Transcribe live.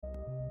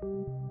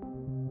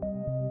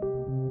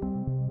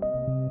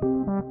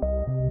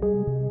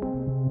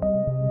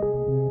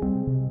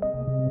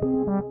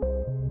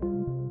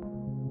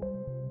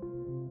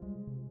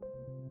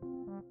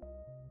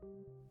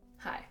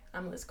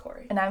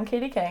I'm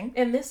Katie King.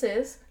 And this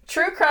is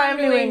True Crime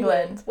New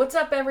England. What's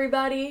up,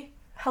 everybody?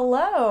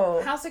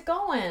 Hello. How's it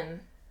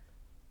going?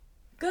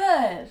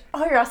 Good.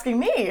 Oh, you're asking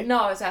me? No,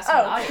 I was asking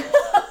the audience.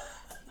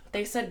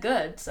 They said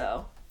good,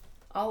 so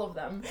all of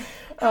them.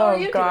 How are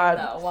you doing,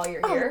 though, while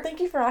you're here? Thank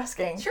you for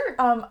asking. Sure.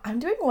 I'm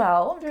doing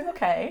well. I'm doing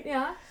okay.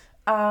 Yeah.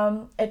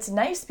 It's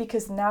nice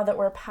because now that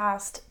we're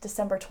past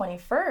December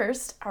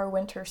 21st, our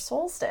winter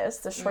solstice,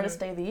 the shortest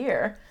day of the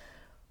year,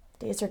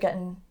 days are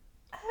getting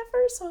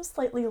ever so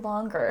slightly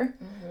longer.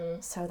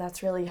 Mm-hmm. So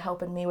that's really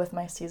helping me with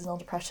my seasonal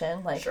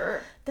depression. Like,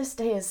 this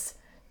day is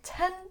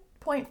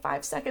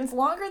 10.5 seconds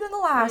longer than the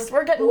last.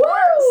 We're getting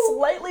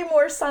slightly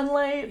more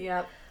sunlight.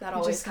 Yep, that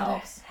always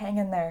helps. Hang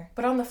in there.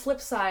 But on the flip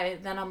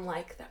side, then I'm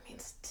like, that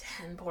means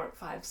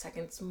 10.5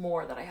 seconds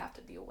more that I have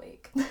to be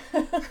awake.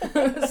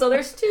 So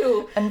there's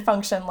two. And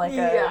function like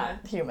a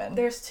human.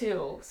 There's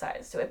two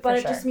sides to it. But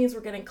it just means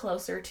we're getting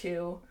closer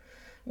to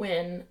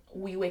when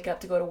we wake up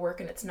to go to work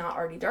and it's not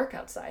already dark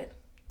outside.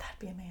 That'd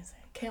be amazing.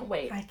 Can't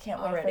wait. I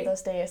can't wait for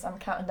those days. I'm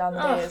counting down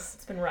the days.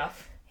 It's been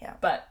rough. Yeah.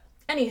 But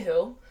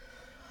anywho.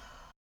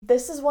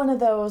 This is one of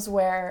those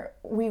where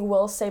we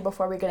will say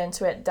before we get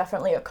into it,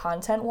 definitely a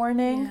content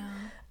warning.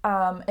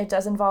 Yeah. It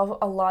does involve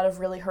a lot of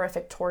really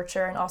horrific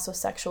torture and also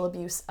sexual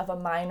abuse of a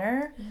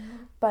minor. Yeah.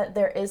 But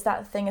there is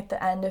that thing at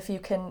the end if you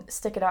can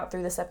stick it out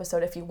through this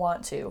episode if you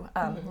want to.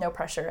 No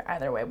pressure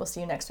either way. We'll see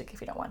you next week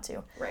if you don't want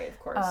to. Right, of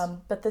course.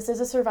 But this is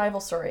a survival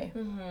story.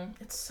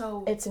 Mm-hmm.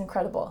 It's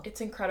incredible.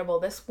 It's incredible.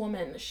 This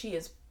woman, she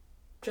is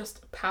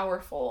just a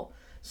powerful,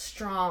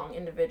 strong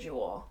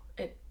individual.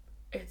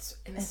 It's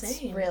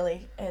insane.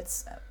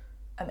 It's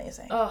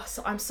amazing. Oh,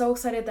 so I'm so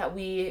excited that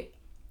we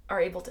are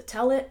able to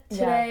tell it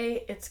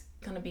today. Yeah. It's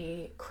going to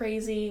be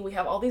crazy. We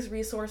have all these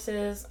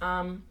resources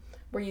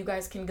where you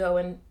guys can go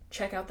and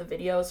check out the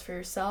videos for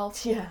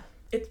yourself. Yeah.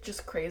 It's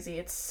just crazy.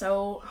 It's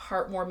so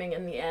heartwarming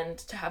in the end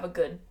to have a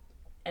good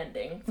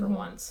ending for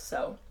once.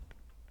 So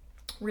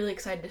really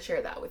excited to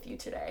share that with you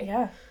today.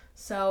 Yeah.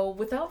 So,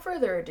 without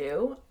further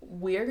ado,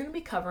 we're going to be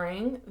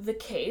covering the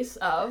case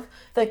of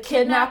the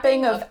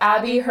kidnapping of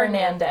Abby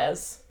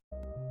Hernandez.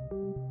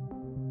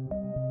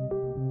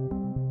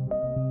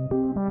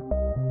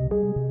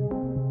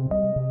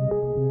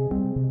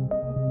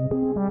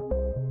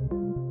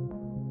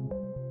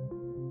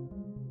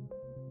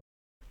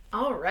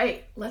 All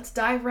right, let's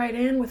dive right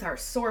in with our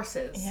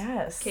sources.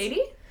 Yes.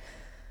 Katie?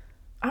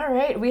 All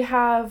right, we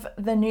have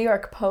the New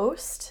York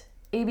Post,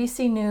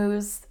 ABC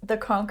News, the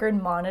Concord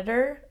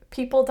Monitor,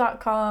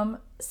 People.com,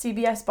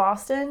 CBS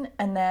Boston,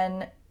 and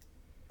then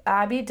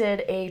Abby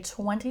did a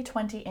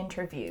 2020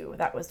 interview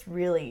that was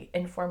really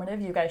informative.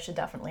 You guys should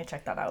definitely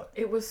check that out.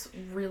 It was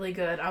really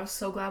good. I was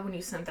so glad when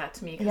you sent that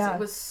to me because it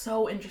was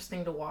so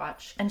interesting to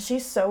watch. And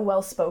she's so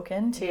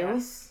well-spoken, too.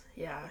 Yes.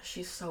 Yeah,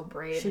 she's so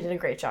brave. She did a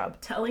great job.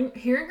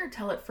 Hearing her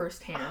tell it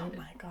firsthand. Oh,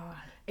 my God.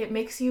 It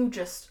makes you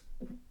just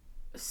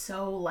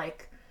so,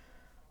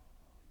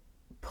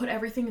 put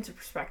everything into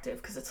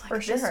perspective because it's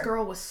like this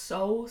girl was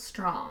so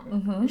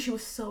strong and she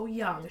was so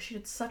young. She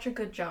did such a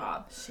good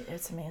job.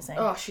 It's amazing.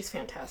 Oh, she's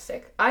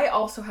fantastic. I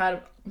also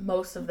had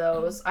most of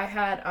those. I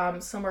had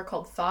somewhere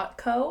called Thought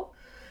Co.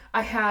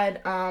 I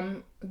had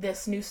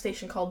this news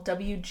station called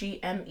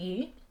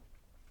WGME,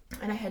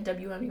 and I had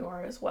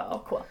WMUR as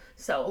well. Cool.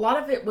 So a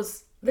lot of it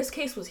was, this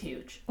case was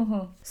huge.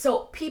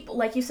 So people,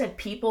 like you said,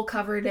 People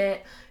covered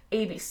it,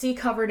 ABC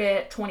covered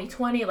it,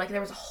 2020, there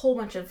was a whole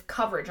bunch of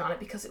coverage on it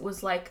because it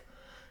was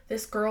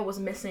this girl was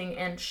missing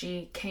and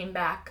she came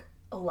back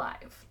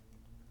alive.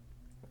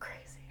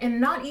 Crazy.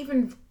 And not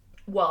even,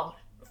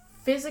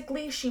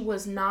 physically she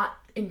was not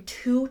in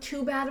too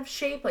bad of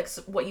shape,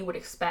 what you would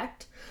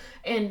expect.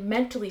 And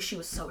mentally she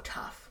was so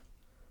tough.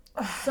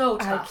 So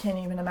tough. I can't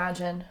even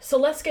imagine. So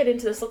let's get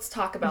into this. Let's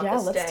talk about this day.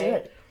 Yeah, let's do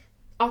it.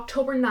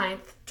 October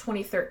 9th,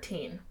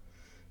 2013.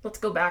 Let's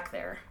go back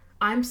there.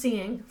 I'm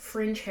seeing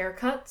fringe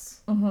haircuts.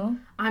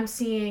 I'm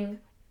seeing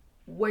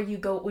where you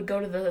would go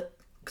to the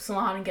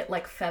salon and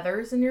get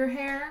feathers in your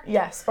hair.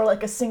 Yes, or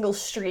a single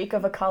streak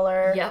of a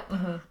color. Yep.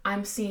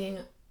 I'm seeing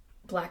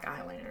black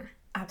eyeliner.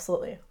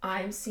 Absolutely.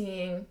 I'm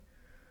seeing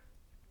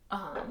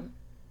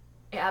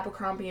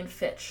Abercrombie and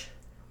Fitch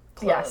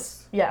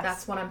clothes. Yes.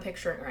 That's what I'm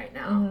picturing right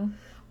now.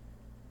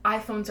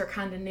 iPhones are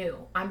kind of new.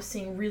 I'm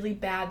seeing really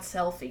bad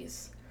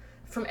selfies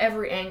from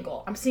every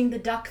angle. I'm seeing the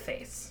duck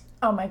face.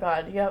 Oh my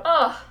God, yep.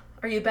 Ugh.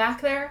 Are you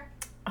back there?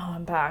 Oh,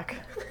 I'm back.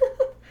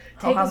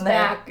 Take us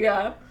back.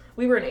 Yeah.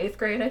 We were in 8th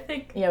grade, I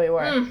think. Yeah, we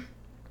were.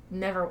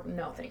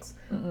 No thanks.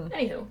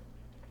 Anywho,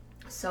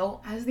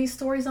 so as these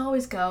stories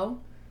always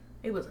go,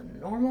 it was a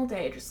normal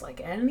day, just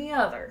like any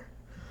other.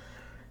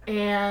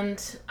 And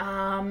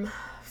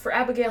for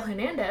Abigail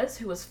Hernandez,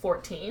 who was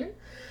 14,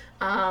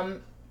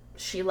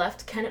 she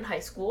left Kennett High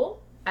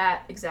School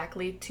at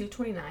exactly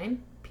 2:29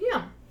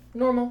 p.m.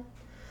 Normal.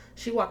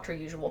 She walked her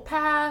usual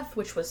path,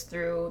 which was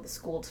through the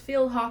school's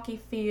field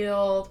hockey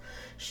field.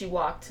 She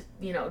walked,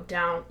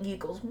 down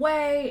Eagles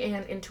Way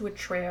and into a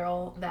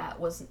trail that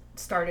was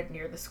started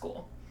near the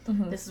school.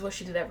 This is what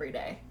she did every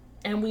day.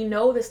 And we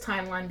know this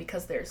timeline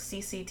because there's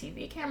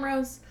CCTV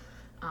cameras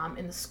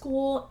in the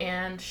school,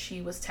 and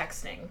she was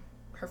texting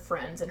her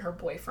friends and her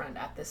boyfriend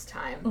at this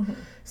time.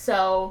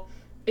 So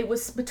it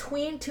was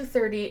between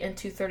 2:30 and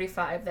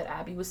 2:35 that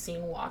Abby was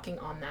seen walking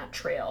on that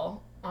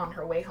trail on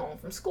her way home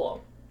from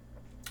school.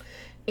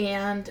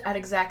 And at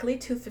exactly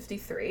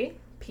 2:53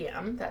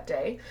 p.m. that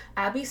day,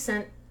 Abby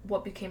sent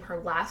what became her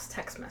last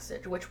text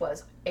message, which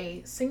was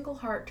a single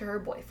heart to her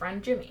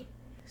boyfriend, Jimmy.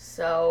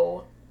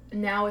 So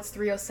now it's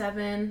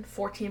 3:07,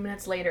 14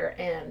 minutes later,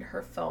 and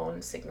her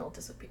phone signal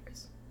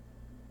disappears.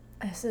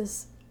 This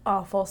is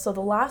awful. So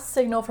the last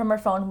signal from her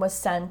phone was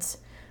sent.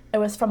 It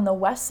was from the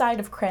west side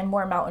of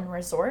Cranmore Mountain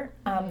Resort.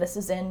 This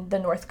is in the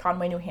North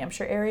Conway, New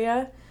Hampshire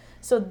area.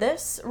 So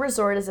this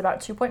resort is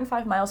about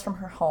 2.5 miles from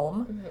her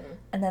home.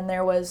 And then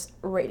there was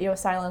radio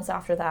silence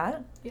after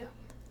that. Yeah.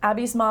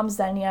 Abby's mom,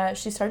 Xenia,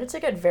 she started to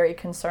get very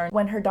concerned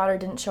when her daughter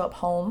didn't show up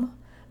home.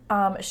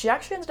 She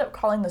actually ended up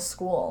calling the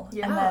school.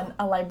 Yeah. And then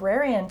a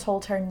librarian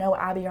told her, no,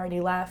 Abby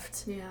already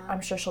left. Yeah.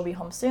 I'm sure she'll be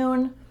home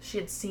soon. She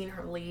had seen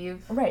her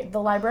leave. Right.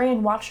 The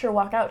librarian watched her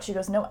walk out. She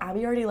goes, no,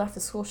 Abby already left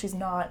the school. She's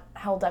not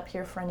held up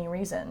here for any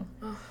reason.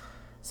 Ugh.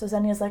 So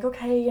Xenia's like,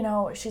 okay, you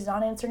know, she's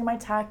not answering my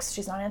texts.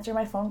 She's not answering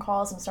my phone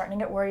calls. I'm starting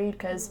to get worried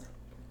because,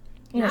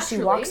 you know, she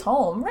walks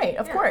home. Right,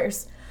 of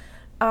course.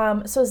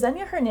 So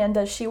Xenia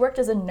Hernandez, she worked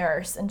as a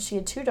nurse, and she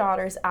had 2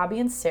 daughters, Abby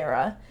and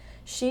Sarah.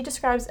 She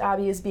describes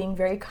Abby as being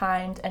very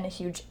kind and a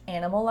huge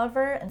animal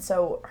lover, and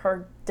so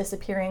her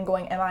disappearing,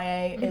 going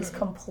MIA, is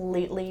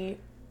completely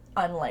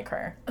unlike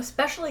her.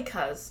 Especially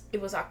because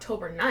it was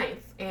October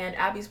 9th, and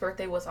Abby's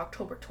birthday was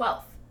October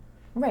 12th.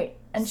 Right,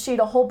 and she had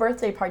a whole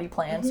birthday party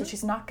planned, so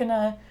she's not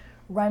gonna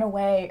run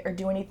away or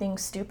do anything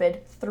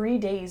stupid 3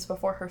 days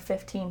before her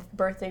 15th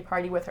birthday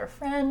party with her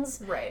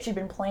friends. Right. She'd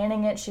been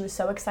planning it. She was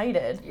so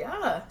excited.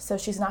 Yeah. So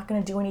she's not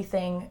gonna do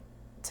anything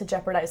to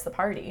jeopardize the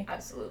party.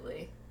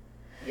 Absolutely.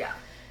 Yeah.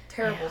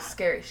 Terrible,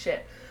 scary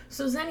shit.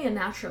 So Xenia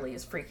naturally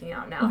is freaking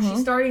out now.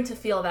 She's starting to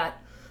feel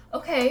that,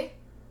 okay,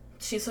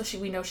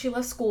 we know she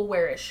left school.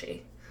 Where is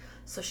she?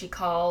 So she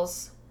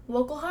calls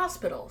local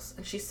hospitals,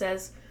 and she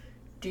says,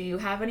 do you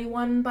have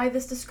anyone by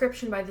this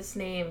description, by this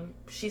name?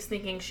 She's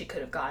thinking she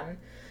could have gotten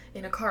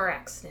in a car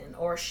accident,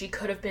 or she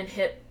could have been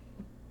hit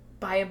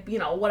by a, you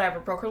know, whatever,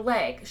 broke her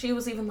leg. She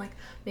was even like,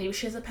 maybe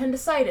she has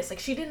appendicitis. Like,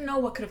 she didn't know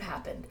what could have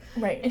happened.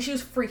 Right. And she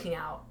was freaking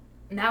out.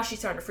 Now she's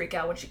starting to freak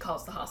out when she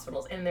calls the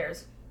hospitals, and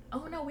there's,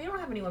 oh no, we don't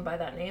have anyone by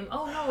that name.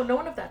 Oh no, no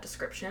one of that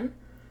description.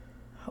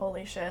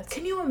 Holy shit.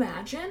 Can you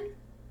imagine?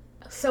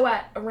 So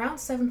at around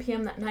 7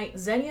 p.m. that night,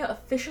 Xenia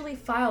officially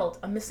filed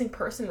a missing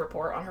person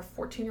report on her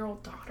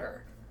 14-year-old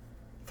daughter.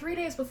 3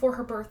 days before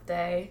her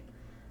birthday,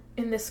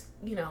 in this,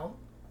 you know,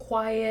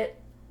 quiet,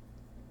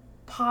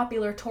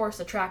 popular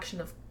tourist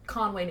attraction of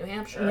Conway, New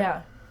Hampshire.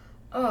 Yeah.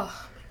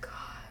 Oh my god.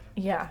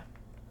 Yeah.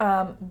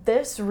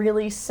 This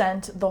really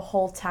sent the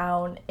whole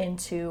town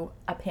into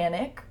a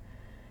panic,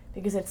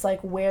 because it's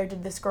like, where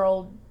did this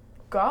girl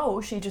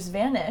go? She just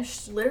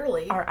vanished.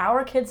 Literally. Are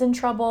our kids in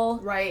trouble?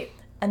 Right.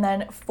 And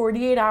then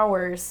 48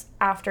 hours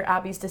after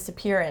Abby's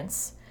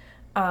disappearance,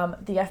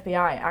 the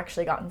FBI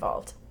actually got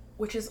involved.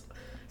 Which is,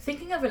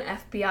 thinking of an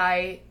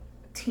FBI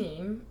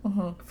team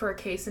for a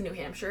case in New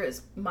Hampshire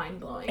is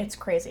mind-blowing. It's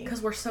crazy.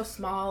 Because we're so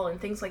small,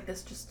 and things like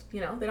this just,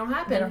 you know, they don't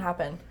happen. They don't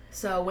happen.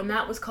 So when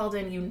that was called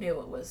in, you knew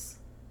it was,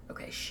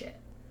 okay, shit.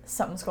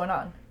 Something's going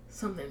on.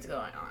 Something's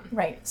going on.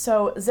 Right.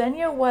 So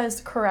Xenia was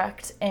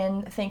correct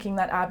in thinking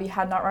that Abby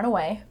had not run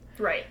away.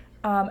 Right.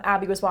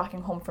 Abby was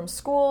walking home from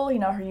school, you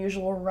know, her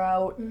usual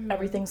route,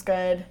 everything's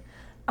good.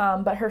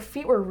 But her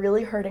feet were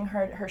really hurting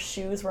her. Her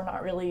shoes were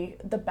not really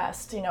the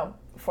best, you know,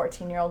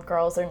 14-year-old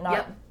girls are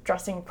not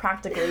dressing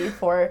practically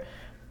for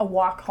a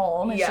walk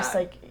home. It's just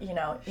like, you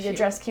know, you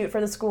dress cute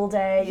for the school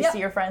day, you see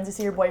your friends, you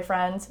see your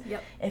boyfriend.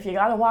 If you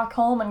gotta walk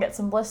home and get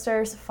some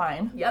blisters,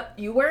 fine.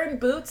 You wearing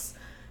boots,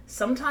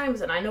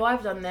 sometimes, and I know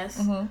I've done this,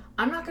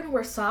 I'm not gonna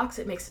wear socks,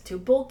 it makes it too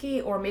bulky,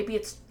 or maybe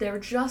they're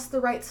just the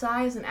right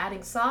size, and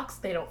adding socks,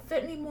 they don't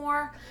fit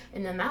anymore,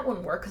 and then that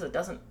wouldn't work because it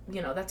doesn't,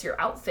 you know, that's your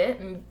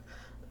outfit. And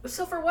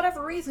so for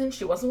whatever reason,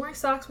 she wasn't wearing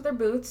socks with her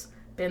boots.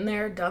 Been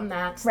there, done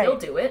that, still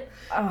do it.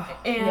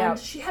 And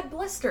she had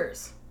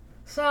blisters.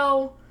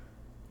 So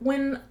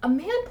when a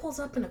man pulls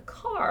up in a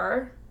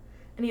car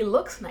and he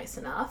looks nice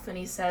enough and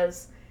he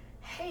says,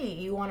 hey,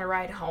 you want to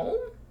ride home?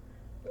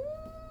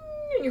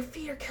 And your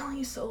feet are killing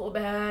you so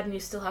bad and you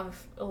still have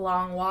a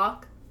long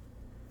walk.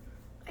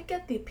 I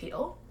get the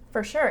appeal.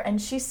 For sure.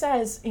 And she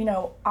says, you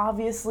know,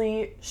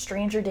 obviously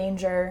stranger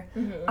danger.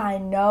 I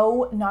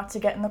know not to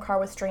get in the car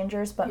with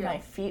strangers, but my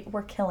feet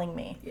were killing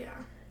me. Yeah.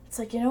 It's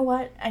like, you know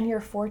what? And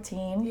you're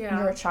 14.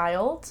 You're a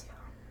child.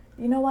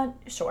 You know what?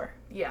 Sure.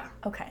 Yeah.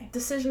 Okay.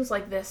 Decisions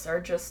like this are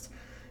just,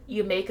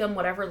 you make them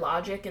whatever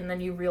logic, and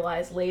then you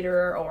realize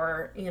later,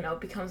 or, you know,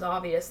 it becomes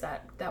obvious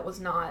that that was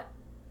not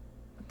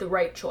the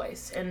right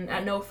choice, and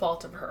at no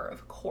fault of her,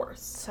 of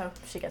course. So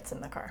she gets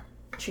in the car.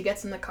 She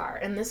gets in the car,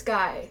 and this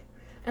guy,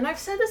 and I've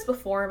said this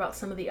before about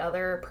some of the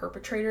other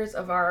perpetrators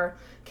of our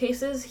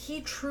cases,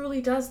 he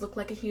truly does look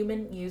like a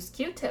human used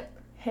Q-tip.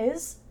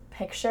 His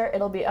picture,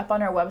 it'll be up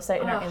on our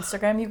website and our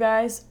Instagram, you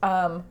guys. They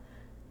all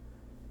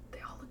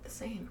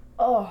same.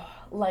 Oh,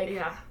 like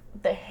Yeah.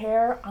 the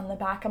hair on the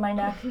back of my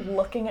neck,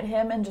 looking at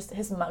him and just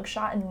his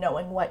mugshot and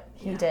knowing what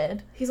he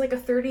did. He's like a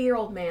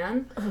 30-year-old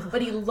man,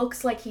 but he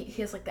looks like he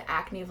has like the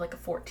acne of like a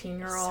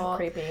 14-year-old. So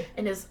creepy.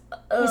 And he's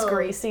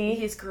greasy.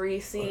 He's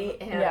greasy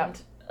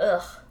and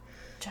ugh.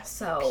 Just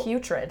so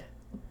putrid.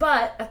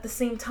 But at the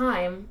same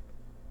time,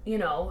 you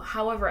know,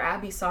 however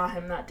Abby saw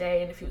him that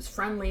day, and if he was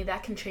friendly,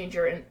 that can change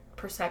your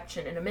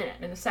perception in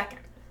a second.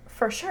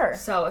 For sure.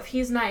 So if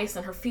he's nice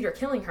and her feet are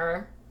killing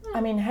her... I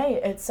mean,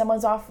 hey, it's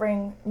someone's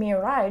offering me a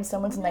ride.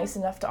 Someone's nice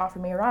enough to offer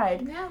me a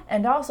ride. Yeah.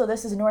 And also,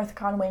 this is North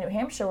Conway, New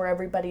Hampshire, where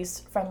everybody's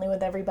friendly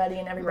with everybody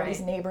and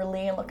everybody's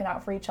neighborly and looking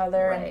out for each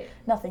other and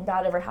nothing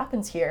bad ever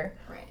happens here.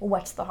 Right.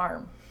 What's the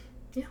harm?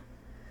 Yeah.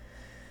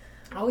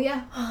 Oh,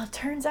 yeah. It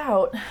turns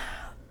out,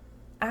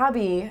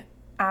 Abby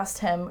asked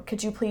him,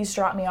 could you please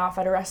drop me off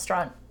at a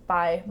restaurant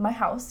by my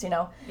house, you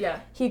know? Yeah.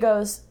 He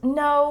goes,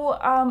 no,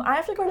 I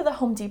have to go to the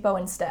Home Depot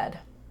instead.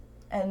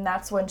 And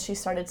that's when she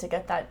started to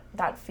get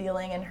that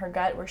feeling in her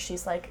gut where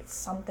she's like,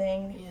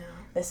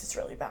 this is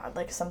really bad.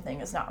 Like,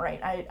 something is not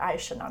right. I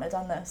should not have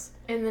done this.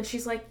 And then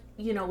she's like,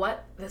 you know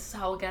what? This is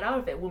how we'll get out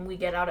of it. When we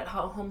get out at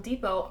Home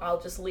Depot, I'll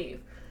just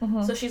leave.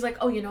 Mm-hmm. So she's like,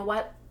 oh, you know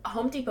what?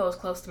 Home Depot is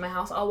close to my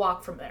house. I'll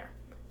walk from there.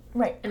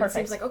 Right, and perfect. It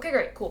seems like, okay,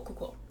 great,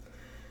 cool.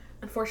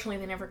 Unfortunately,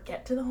 they never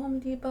get to the Home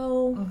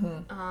Depot.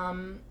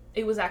 Mm-hmm.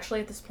 It was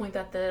actually at this point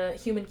that the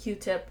human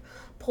Q-tip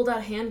pulled out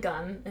a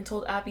handgun and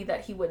told Abby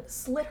that he would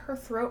slit her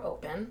throat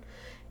open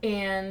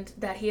and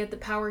that he had the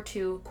power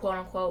to,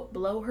 quote-unquote,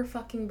 blow her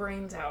fucking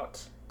brains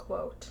out,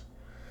 quote.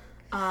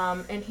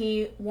 And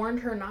he warned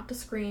her not to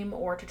scream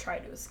or to try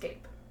to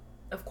escape.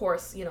 Of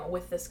course, you know,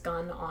 with this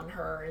gun on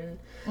her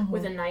and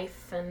with a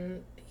knife,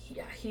 and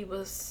he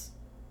was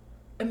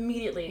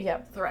immediately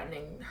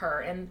threatening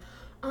her. And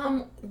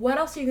what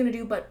else are you going to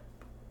do but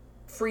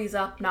freeze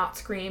up, not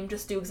scream,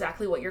 just do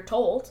exactly what you're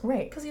told.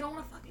 Right. Because you don't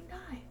want to fucking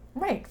die.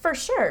 Right, for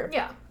sure.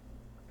 Yeah.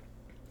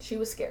 She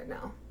was scared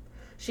now.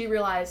 She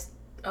realized,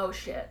 oh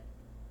shit,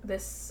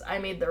 I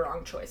made the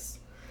wrong choice.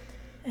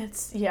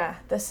 This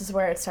is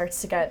where it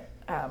starts to get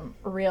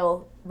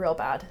real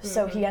bad. Mm-hmm.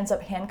 So he ends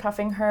up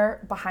handcuffing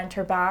her behind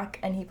her back,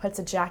 and he puts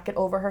a jacket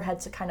over her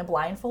head to kind of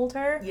blindfold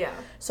her. Yeah.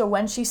 So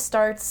when she's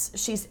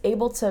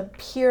able to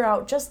peer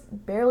out just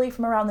barely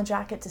from around the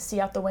jacket to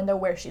see out the window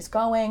where she's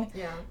going,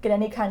 get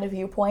any kind of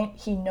viewpoint.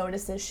 He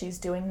notices she's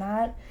doing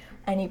that,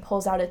 and he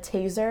pulls out a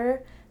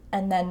taser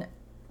and then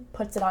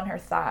puts it on her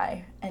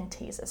thigh and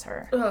tases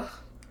her. Ugh.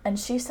 And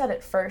she said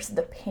at first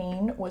the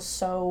pain was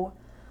so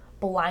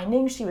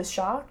blinding, she was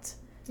shocked.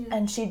 Yeah.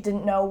 And she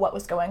didn't know what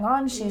was going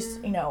on. She's,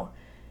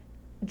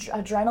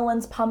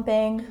 adrenaline's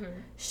pumping. Mm-hmm.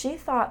 She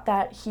thought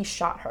that he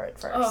shot her at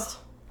first.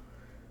 Oh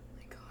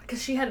my God.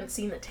 Because she hadn't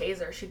seen the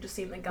taser. She'd just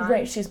seen the gun.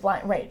 Right, she's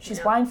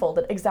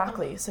blindfolded.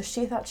 Exactly. So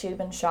she thought she had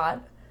been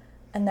shot.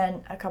 And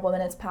then a couple of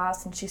minutes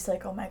passed, and she's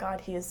like, oh my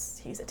God,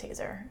 he's a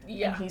taser.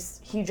 Yeah. And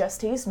he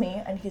just tased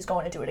me, and he's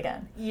going to do it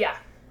again. Yeah.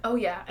 Oh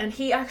yeah. And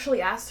he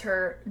actually asked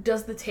her,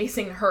 does the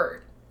tasing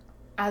hurt?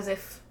 As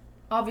if...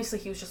 Obviously,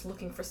 he was just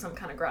looking for some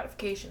kind of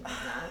gratification from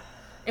that.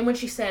 And when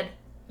she said,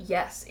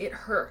 yes, it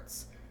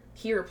hurts,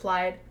 he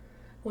replied,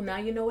 well, now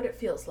you know what it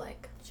feels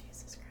like.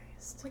 Jesus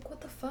Christ. Like,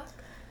 what the fuck?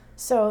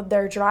 So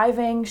they're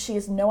driving. She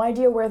has no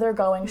idea where they're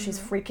going. Mm-hmm. She's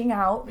freaking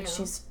out. Yeah.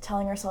 She's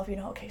telling herself,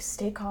 okay,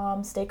 stay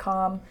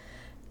calm.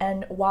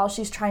 And while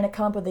she's trying to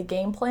come up with a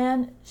game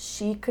plan,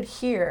 she could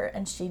hear,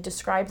 and she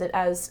described it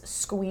as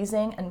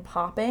squeezing and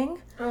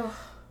popping. Ugh.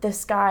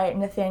 This guy,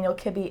 Nathaniel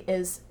Kibbe,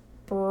 is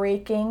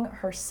breaking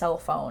her cell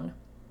phone.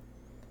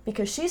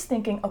 Because she's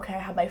thinking, okay, I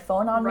have my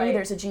phone on me,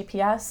 there's a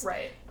GPS.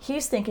 Right.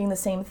 He's thinking the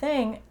same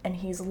thing, and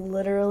he's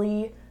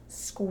literally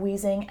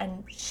squeezing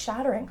and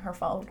shattering her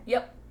phone.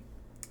 Yep.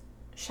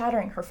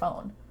 Shattering her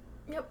phone.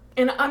 Yep.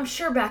 And I'm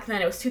sure back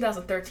then, it was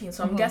 2013,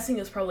 so I'm guessing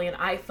it was probably an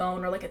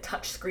iPhone or like a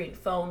touchscreen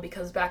phone,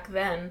 because back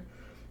then,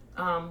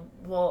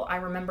 I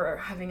remember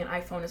having an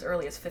iPhone as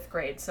early as 5th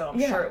grade, so I'm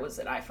sure it was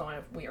an iPhone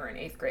if we were in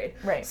 8th grade.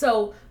 Right.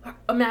 So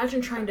imagine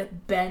trying to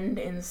bend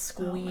and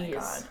squeeze. Oh my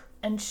God.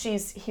 And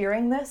she's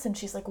hearing this, and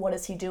she's like, what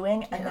is he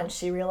doing? And then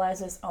she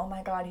realizes, oh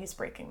my God, he's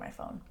breaking my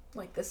phone.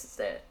 Like, this is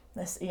it.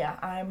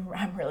 I'm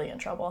really in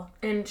trouble.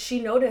 And she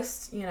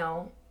noticed,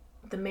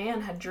 the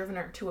man had driven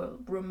her to a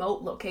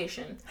remote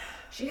location.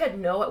 She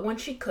had when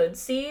she could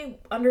see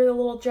under the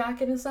little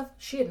jacket and stuff,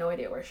 she had no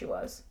idea where she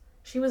was.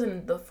 She was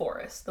in the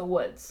forest, the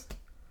woods,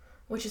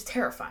 which is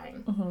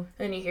terrifying. Mm-hmm.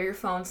 And you hear your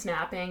phone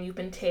snapping, you've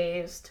been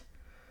tased.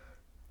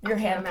 You're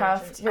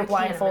handcuffed, you're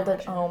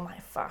blindfolded. Oh my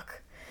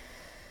fuck.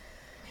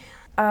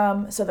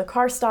 So the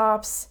car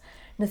stops.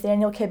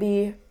 Nathaniel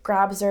Kibbe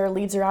grabs her,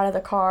 leads her out of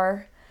the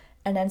car,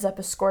 and ends up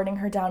escorting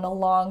her down a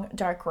long,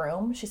 dark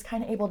room. She's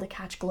kind of able to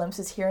catch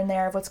glimpses here and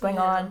there of what's going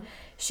on.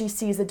 She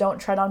sees the "Don't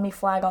Tread on Me"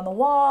 flag on the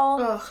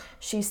wall. Ugh.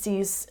 She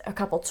sees a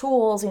couple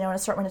tools, an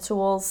assortment of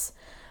tools.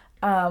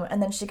 And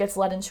then she gets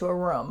led into a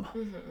room.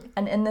 Mm-hmm.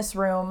 And in this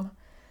room,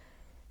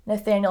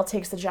 Nathaniel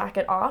takes the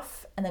jacket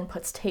off and then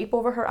puts tape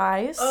over her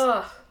eyes.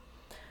 Ugh.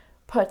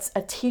 Puts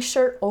a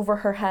t-shirt over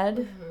her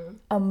head,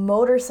 a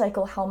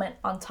motorcycle helmet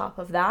on top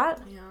of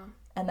that,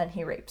 and then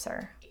he rapes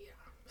her. Yeah.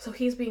 So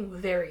he's being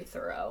very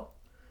thorough,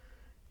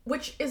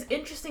 which is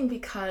interesting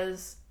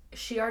because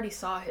she already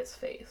saw his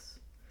face.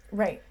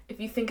 Right. If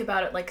you think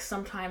about it, like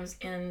sometimes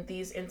in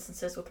these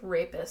instances with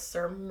rapists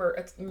or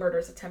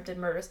murders, attempted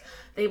murders,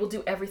 they will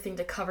do everything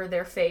to cover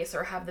their face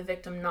or have the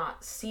victim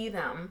not see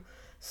them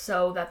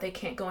so that they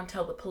can't go and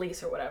tell the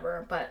police or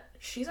whatever. But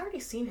she's already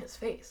seen his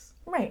face.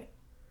 Right.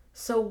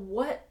 So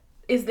what,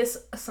 is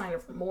this a sign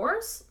of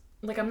remorse?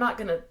 Like, I'm not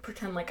going to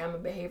pretend like I'm a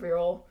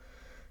behavioral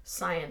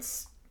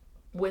science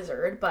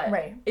wizard, but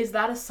right. Is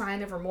that a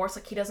sign of remorse?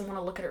 Like, he doesn't want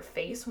to look at her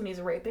face when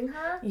he's raping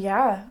her?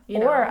 Yeah.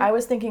 Or I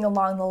was thinking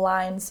along the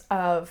lines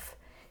of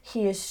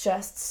he is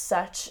just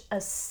such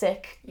a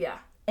sick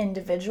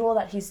individual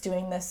that he's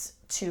doing this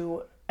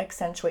to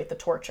accentuate the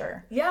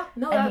torture. Yeah.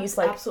 No, and he's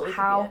like, absolutely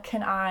how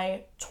can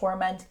I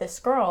torment this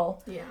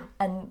girl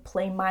and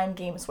play mind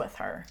games with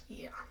her?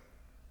 Yeah.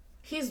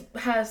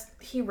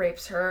 He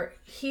rapes her.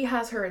 He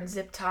has her in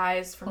zip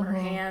ties from her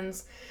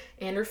hands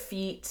and her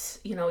feet.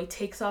 You know, he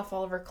takes off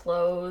all of her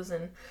clothes,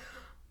 and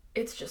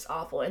it's just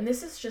awful. And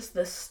this is just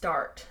the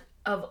start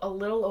of a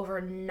little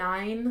over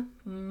 9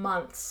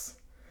 months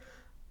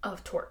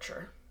of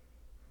torture.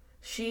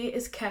 She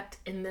is kept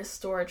in this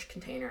storage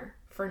container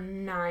for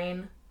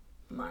 9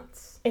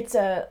 months. It's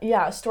a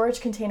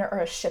storage container or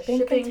a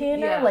shipping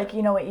container, like,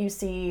 you know, what you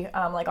see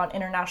like on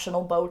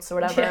international boats or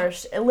whatever.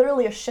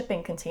 Literally a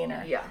shipping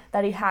container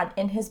that he had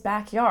in his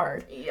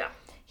backyard.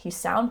 He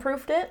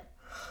soundproofed it.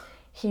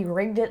 He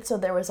rigged it so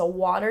there was a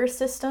water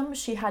system.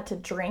 She had to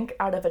drink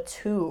out of a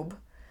tube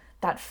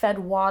that fed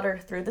water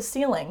through the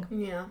ceiling.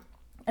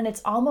 And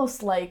it's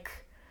almost like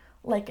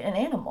an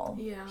animal.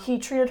 He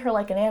treated her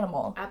like an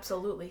animal.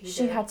 Absolutely,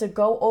 she had to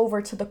go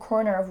over to the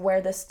corner of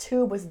where this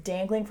tube was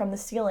dangling from the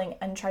ceiling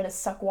and try to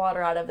suck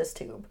water out of this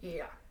tube.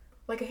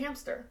 Like a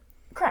hamster.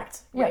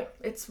 Correct. Right.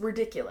 It's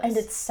ridiculous. And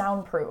it's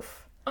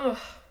soundproof. Ugh.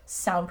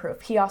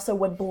 Soundproof. He also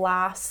would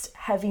blast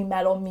heavy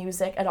metal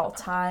music at all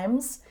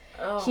times.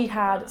 He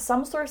had,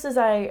 some sources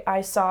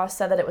I saw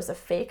said that it was a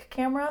fake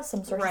camera.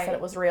 Some sources said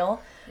it was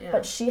real.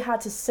 But she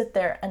had to sit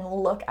there and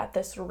look at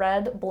this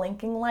red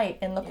blinking light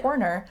in the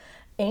corner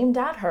aimed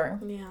at her.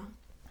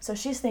 So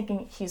she's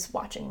thinking, he's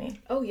watching me.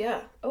 Oh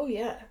yeah.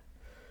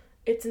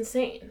 It's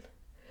insane.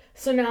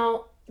 So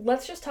now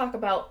let's just talk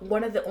about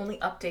one of the only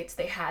updates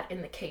they had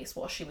in the case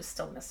while she was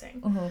still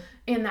missing.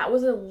 And that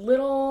was a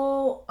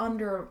little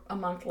under a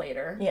month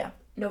later.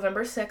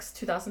 November 6th,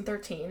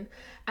 2013.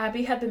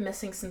 Abby had been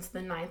missing since the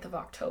 9th of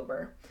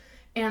October.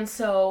 And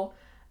so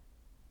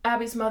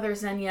Abby's mother,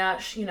 Xenia,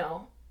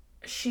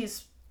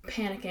 she's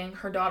panicking.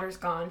 Her daughter's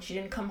gone. She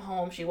didn't come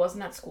home. She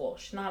wasn't at school.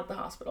 She's not at the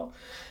hospital.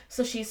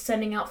 So she's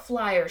sending out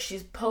flyers.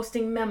 She's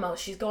posting memos.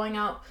 She's going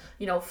out,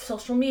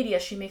 social media.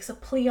 She makes a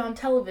plea on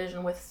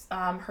television with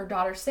her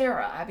daughter,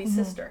 Sarah, Abby's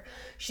sister.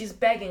 She's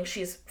begging.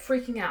 She's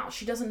freaking out.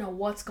 She doesn't know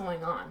what's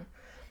going on.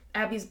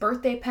 Abby's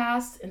birthday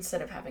passed.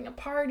 Instead of having a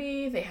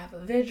party, they have a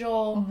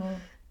vigil.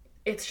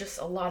 It's just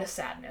a lot of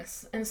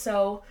sadness. And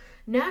so,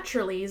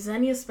 naturally,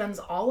 Xenia spends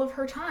all of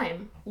her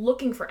time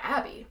looking for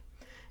Abby.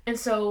 And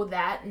so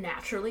that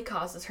naturally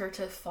causes her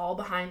to fall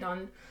behind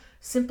on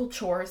simple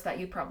chores that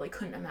you probably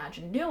couldn't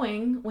imagine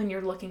doing when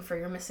you're looking for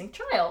your missing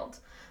child.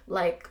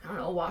 Like, I don't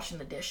know, washing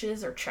the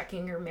dishes or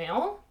checking your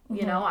mail.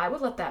 I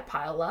would let that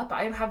pile up.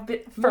 I have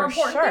more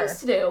important things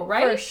to do,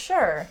 right? For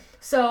sure.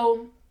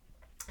 So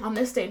on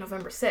this day,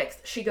 November 6th,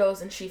 she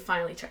goes and she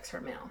finally checks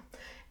her mail.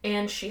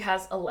 And she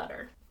has a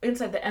letter.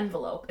 Inside the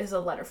envelope is a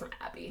letter from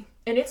Abby.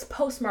 And it's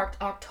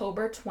postmarked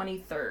October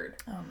 23rd.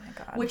 Oh my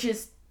God. Which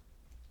is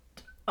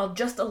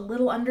just a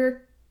little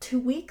under 2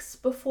 weeks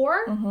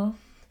before.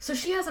 So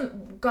she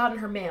hasn't gotten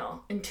her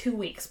mail in 2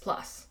 weeks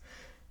plus.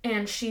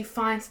 And she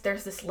finds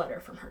there's this letter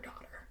from her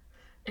daughter.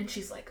 And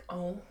she's like,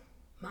 oh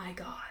my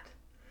God.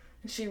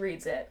 And she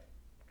reads it.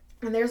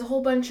 And there's a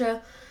whole bunch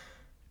of,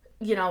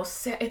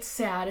 it's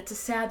sad. It's a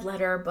sad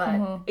letter,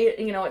 but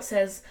it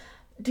says,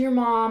 "Dear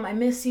Mom, I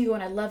miss you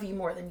and I love you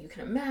more than you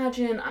can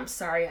imagine. I'm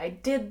sorry I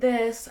did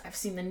this. I've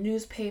seen the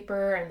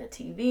newspaper and the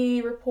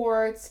TV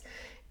reports.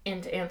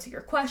 And to answer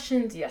your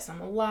questions, yes, I'm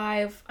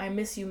alive. I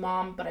miss you,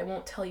 Mom, but I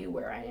won't tell you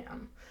where I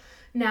am."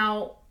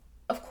 Now,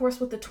 of course,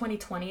 with the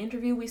 2020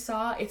 interview we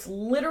saw, it's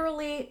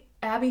literally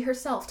Abby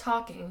herself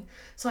talking.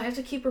 So I have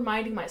to keep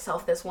reminding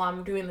myself this while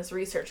I'm doing this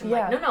research. I'm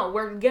like, no,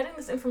 we're getting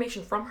this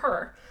information from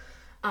her.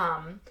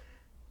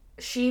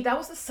 That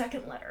was the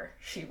second letter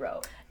she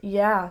wrote.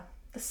 Yeah.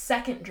 The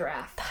second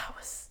draft. That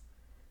was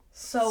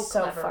so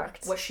clever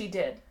fucked. what she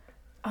did.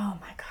 Oh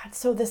my God.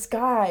 So this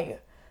guy,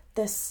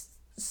 this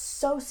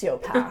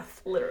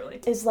sociopath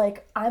literally is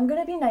like, I'm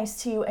gonna be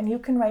nice to you and you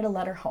can write a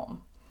letter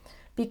home.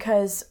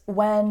 Because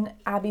when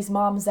Abby's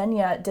mom,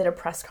 Xenia, did a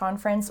press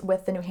conference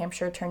with the New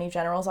Hampshire Attorney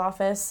General's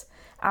office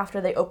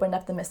after they opened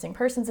up the missing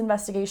persons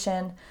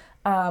investigation,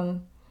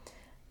 Nathaniel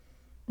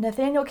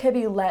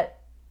Kibbe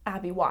let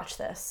Abby watch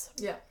this.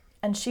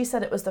 And she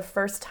said it was the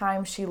first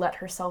time she let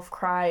herself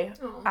cry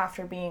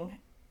after being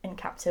in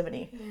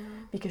captivity.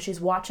 Because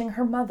she's watching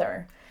her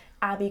mother,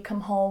 Abby,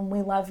 come home,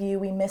 we love you,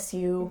 we miss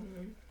you,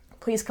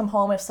 please come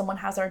home. If someone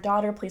has our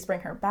daughter, please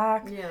bring her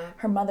back. Yeah.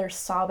 Her mother's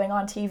sobbing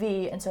on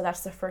TV. And so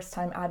that's the first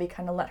time Abby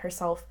kind of let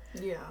herself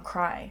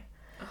cry.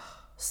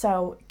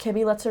 So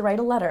Kibby lets her write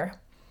a letter.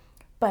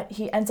 But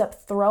he ends up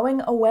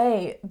throwing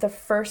away the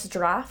first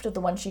draft of the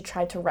one she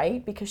tried to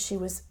write because she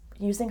was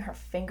using her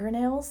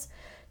fingernails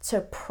to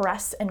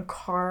press and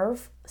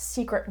carve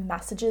secret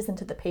messages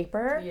into the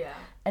paper. Yeah.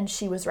 And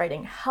she was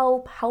writing,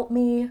 help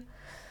me.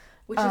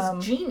 Which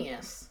is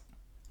genius.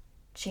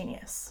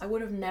 Genius. I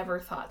would have never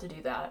thought to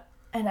do that.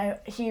 And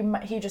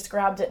he just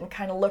grabbed it and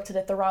kind of looked at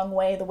it the wrong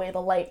way, the way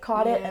the light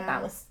caught it, and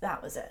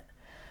that was it.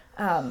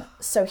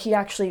 So he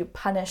actually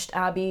punished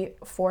Abby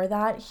for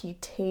that. He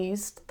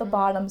tased the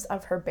bottoms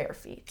of her bare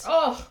feet.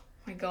 Oh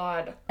my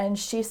God. And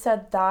she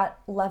said that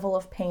level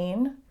of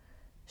pain,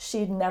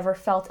 she'd never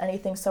felt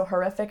anything so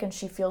horrific, and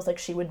she feels like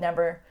she would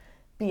never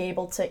be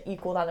able to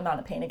equal that amount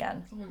of pain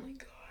again. Oh my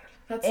God.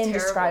 That's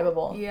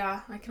indescribable. Terrible.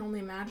 Yeah, I can only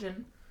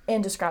imagine.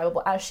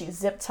 Indescribable. As she's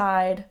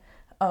zip-tied.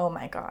 Oh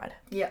my God.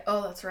 Yeah,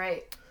 oh, that's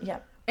right.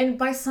 Yep. And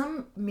by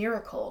some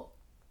miracle,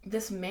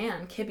 this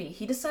man, Kibby,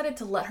 he decided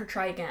to let her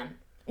try again.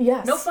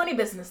 Yes. No funny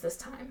business this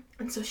time.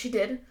 And so she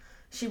did.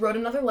 She wrote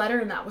another letter,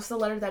 and that was the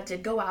letter that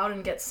did go out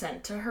and get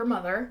sent to her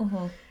mother.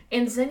 Mm-hmm.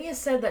 And Xenia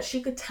said that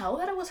she could tell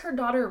that it was her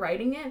daughter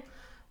writing it,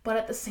 but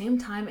at the same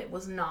time, it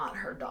was not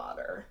her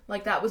daughter.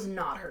 Like, that was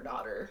not her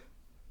daughter.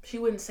 She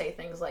wouldn't say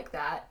things like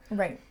that.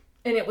 Right.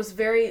 And it was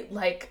very,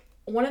 like,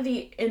 one of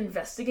the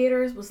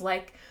investigators was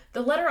like,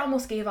 the letter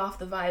almost gave off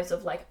the vibes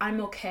of, like,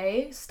 I'm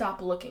okay,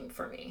 stop looking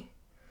for me.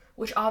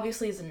 Which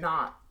obviously is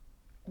not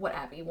what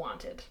Abby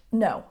wanted.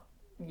 No.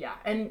 Yeah,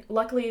 and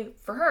luckily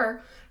for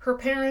her, her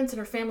parents and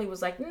her family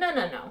was like,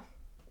 no,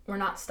 we're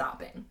not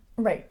stopping.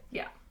 Right.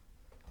 Yeah.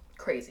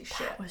 Crazy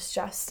shit. That was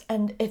just,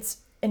 and it's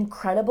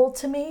incredible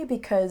to me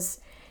because,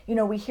 you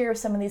know, we hear of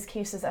some of these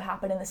cases that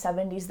happened in the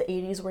 70s, the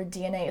 80s, where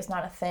DNA is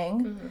not a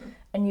thing,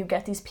 and you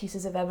get these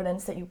pieces of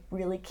evidence that you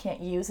really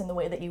can't use in the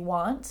way that you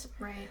want.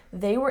 Right.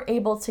 They were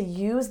able to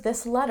use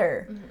this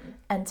letter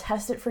and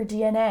test it for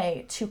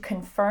DNA to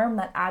confirm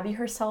that Abby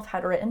herself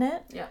had written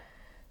it. Yeah.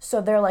 So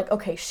they're like,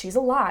 okay, she's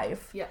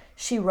alive. Yeah.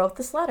 She wrote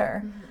this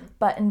letter.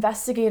 But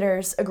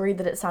investigators agreed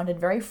that it sounded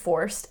very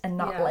forced and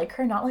not like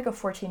her, not like a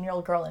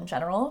 14-year-old girl in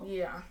general.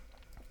 Yeah.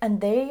 And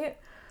they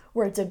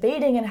were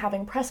debating and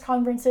having press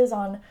conferences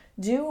on,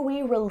 do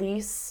we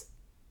release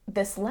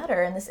this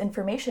letter and this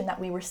information that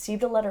we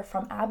received a letter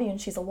from Abby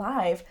and she's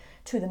alive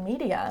to the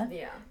media?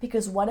 Yeah.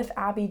 Because what if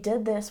Abby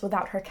did this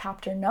without her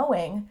captor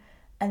knowing,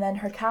 and then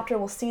her captor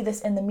will see this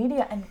in the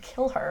media and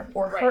kill her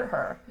or hurt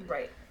her?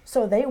 Right.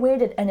 So they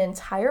waited an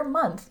entire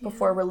month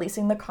before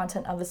releasing the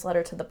content of this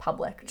letter to the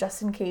public,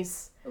 just in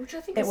case Which I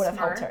think it is would have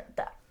smart. helped her.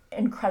 That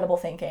incredible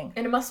thinking.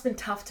 And it must have been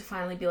tough to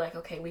finally be like,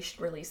 okay, we should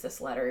release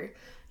this letter.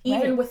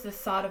 Even with the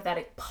thought of that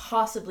it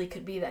possibly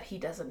could be that he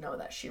doesn't know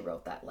that she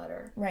wrote that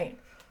letter. Right.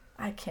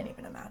 I can't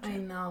even imagine. I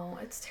know,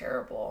 it's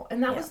terrible.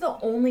 And that was the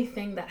only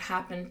thing that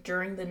happened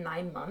during the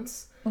 9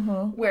 months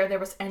where there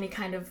was any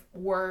kind of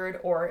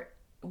word or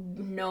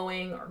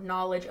knowing or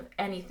knowledge of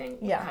anything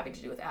having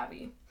to do with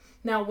Abby.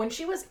 Now, when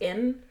she was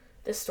in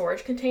the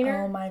storage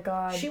container, oh my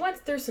God, she went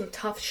through some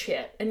tough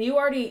shit. And you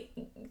already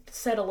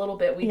said a little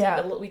bit. We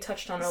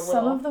touched on it a little.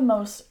 Some of the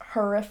most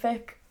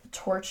horrific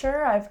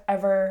torture I've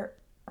ever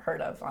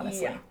heard of,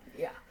 honestly.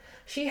 Yeah.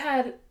 She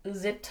had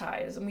zip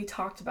ties, and we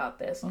talked about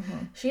this.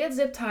 She had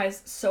zip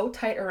ties so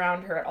tight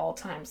around her at all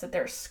times that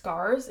there are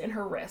scars in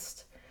her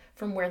wrist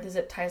from where the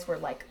zip ties were,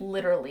 like,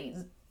 literally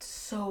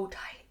so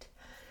tight.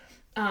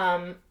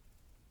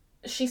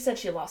 She said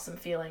she lost some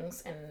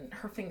feelings in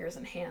her fingers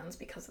and hands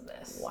because of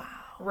this. Wow.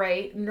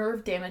 Right?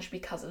 Nerve damage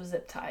because of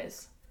zip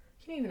ties.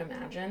 Can you even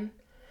imagine?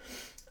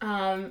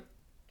 The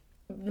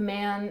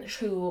man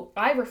who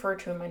I refer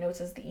to in my notes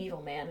as the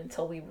evil man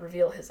until we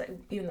reveal his,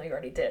 even though you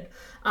already did,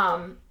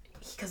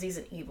 because he's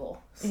an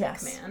evil, sick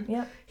man.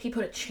 Yep. He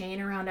put a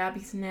chain around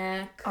Abby's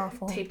neck,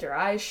 Awful. Taped her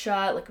eyes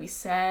shut, like we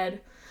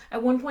said.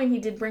 At one point, he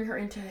did bring her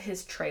into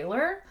his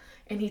trailer,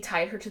 and he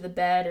tied her to the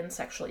bed and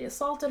sexually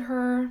assaulted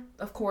her,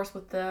 of course,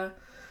 with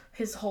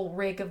his whole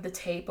rig of the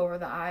tape over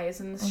the eyes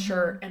and the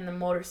shirt and the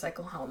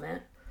motorcycle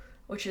helmet,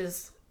 which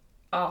is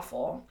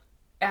awful.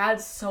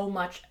 Adds so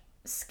much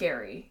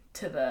scary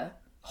to the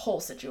whole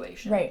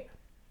situation. Right.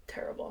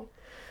 Terrible.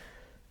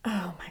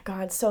 Oh my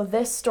God. So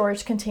this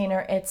storage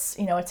container, it's,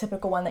 a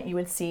typical one that you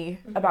would see,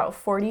 about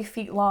 40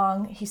 feet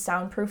long. He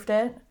soundproofed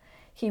it.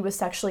 He was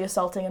sexually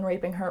assaulting and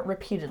raping her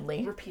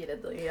repeatedly.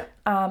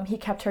 Yep. He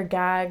kept her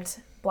gagged,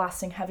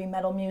 blasting heavy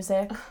metal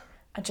music.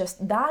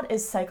 That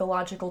is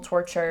psychological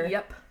torture.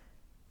 Yep.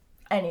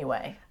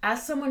 Anyway.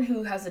 As someone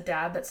who has a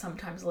dad that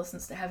sometimes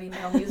listens to heavy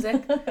metal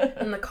music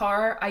in the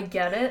car, I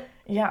get it.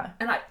 Yeah.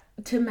 And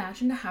to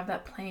imagine to have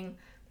that playing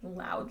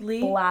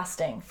loudly.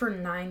 Blasting. For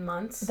 9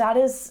 months. That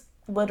is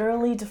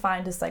literally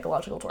defined as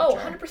psychological torture.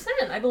 Oh,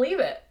 100%. I believe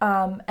it.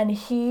 And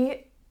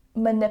he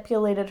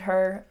manipulated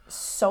her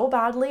so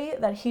badly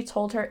that he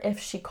told her if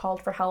she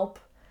called for help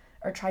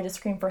or tried to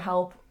scream for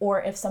help,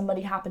 or if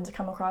somebody happened to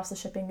come across the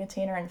shipping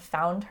container and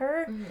found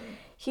her,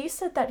 he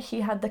said that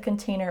he had the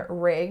container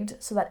rigged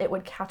so that it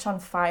would catch on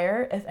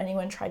fire if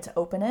anyone tried to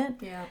open it.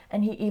 Yeah.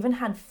 And he even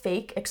had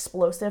fake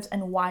explosives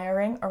and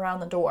wiring around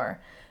the door.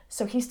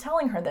 So he's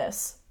telling her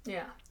this.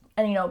 Yeah.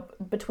 And, you know,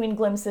 between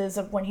glimpses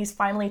of when he's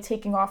finally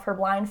taking off her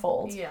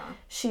blindfold,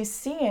 she's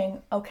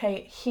seeing,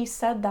 okay, he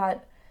said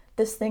that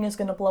this thing is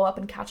going to blow up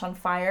and catch on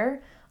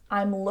fire.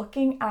 I'm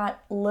looking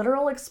at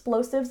literal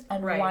explosives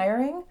and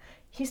wiring.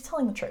 He's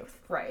telling the truth.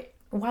 Right.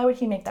 Why would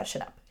he make that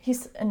shit up?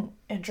 And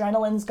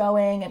adrenaline's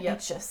going, and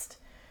it's just...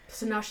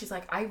 So now she's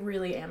like, I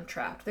really am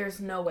trapped. There's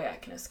no way I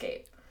can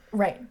escape.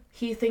 Right.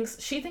 She thinks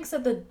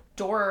that the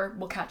door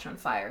will catch on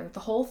fire. The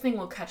whole thing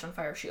will catch on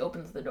fire if she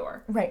opens the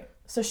door. Right.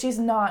 So she's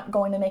not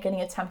going to make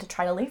any attempt to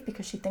try to leave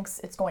because she thinks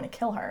it's going to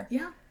kill her.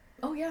 Yeah.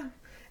 Oh, yeah.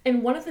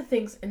 And one of the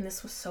things, and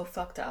this was so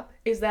fucked up,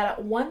 is that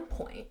at one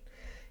point,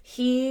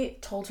 he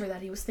told her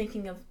that he was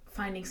thinking of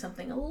finding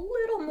something a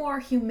little more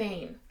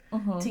humane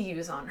to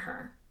use on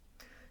her.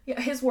 Yeah,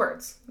 his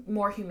words,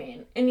 more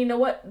humane. And you know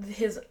what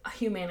his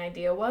humane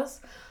idea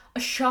was? A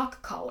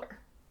shock collar.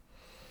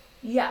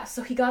 Yeah,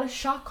 so he got a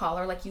shock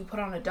collar like you put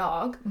on a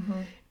dog,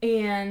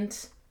 and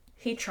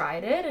he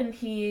tried it, and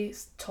he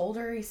told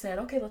her, he said,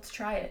 okay, let's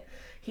try it.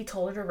 He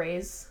told her to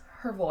raise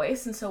her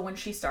voice, and so when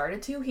she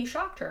started to, he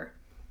shocked her.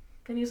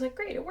 And he was like,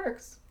 great, it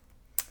works.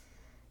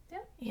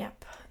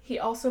 Yep. He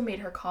also made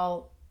her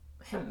call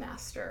him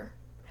master.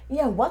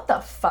 Yeah, what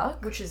the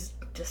fuck? Which is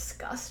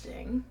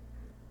disgusting.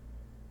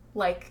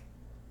 Like,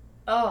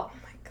 oh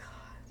my god.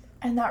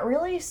 And that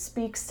really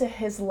speaks to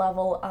his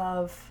level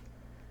of...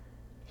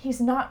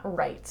 He's not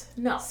right.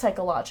 No.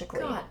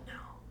 Psychologically. God, no.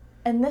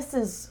 And this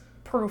is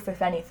proof,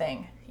 if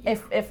anything. Yeah.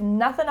 If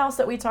nothing else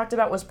that we talked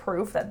about was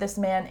proof that this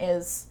man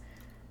is...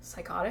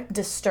 Psychotic?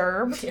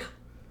 Disturbed. Yeah.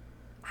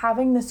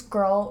 Having this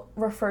girl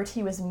refer to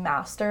you as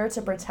master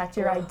to protect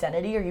your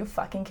identity, are you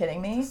fucking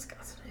kidding me?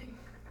 Disgusting.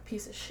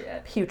 Piece of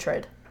shit.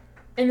 Putrid.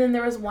 And then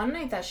there was one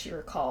night that she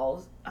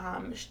recalls,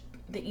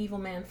 the evil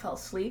man fell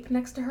asleep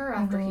next to her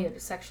after he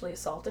had sexually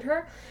assaulted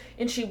her.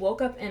 And she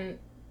woke up and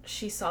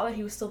she saw that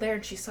he was still there,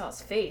 and she saw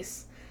his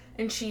face.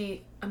 And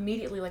she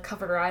immediately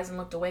covered her eyes and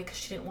looked away because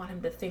she didn't want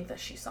him to think that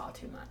she saw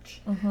too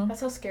much. That's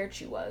how scared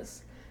she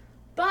was.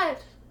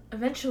 But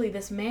eventually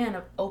this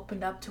man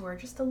opened up to her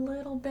just a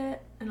little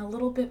bit and a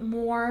little bit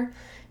more.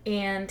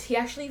 And he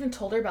actually even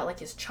told her about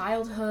his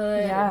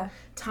childhood and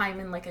time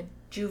in a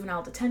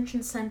juvenile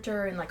detention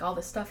center and all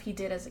the stuff he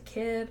did as a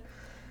kid.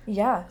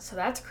 Yeah. So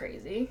that's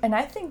crazy. And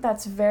I think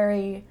that's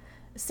very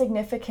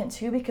significant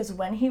too, because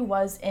when he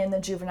was in the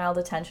juvenile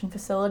detention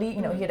facility,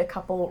 you know, he had a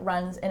couple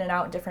runs in and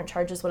out, different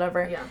charges,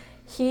 whatever. Yeah.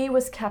 He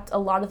was kept a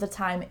lot of the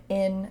time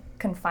in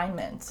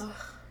confinement. Ugh.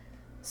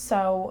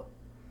 So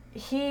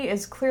he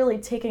is clearly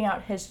taking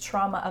out his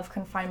trauma of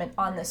confinement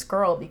on this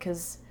girl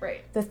because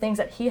the things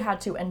that he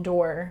had to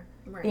endure,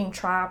 being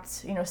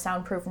trapped, you know,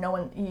 soundproof,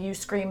 you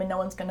scream and no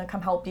one's going to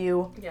come help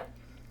you. Yeah.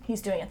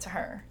 He's doing it to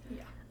her.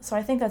 Yeah. So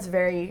I think that's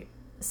very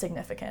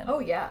significant. Oh,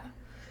 yeah.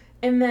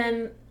 And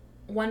then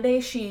one day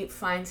she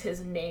finds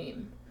his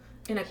name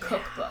in a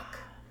cookbook.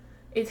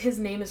 His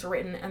name is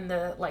written in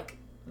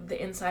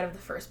the inside of the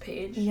first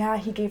page. Yeah,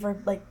 he gave her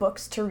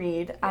books to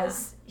read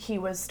as he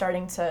was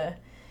starting to,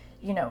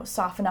 you know,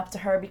 soften up to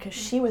her because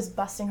she was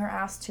busting her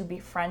ass to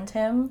befriend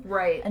him.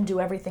 Right. And do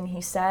everything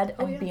he said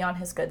and be on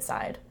his good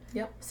side.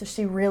 Yep. So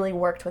she really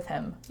worked with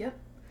him. Yep.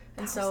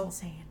 And that was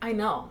insane. I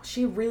know.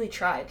 She really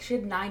tried. She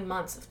had 9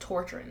 months of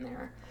torture in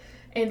there.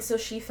 And so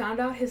she found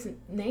out his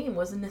name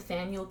was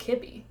Nathaniel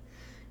Kibbe.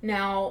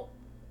 Now,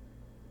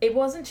 it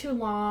wasn't too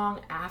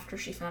long after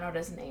she found out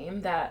his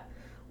name that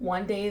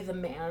one day the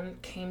man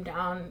came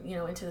down, you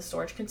know, into the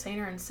storage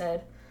container and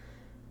said,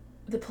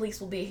 the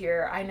police will be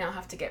here. I now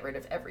have to get rid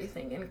of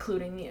everything,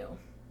 including you.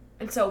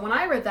 And so when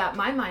I read that,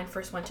 my mind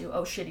first went to,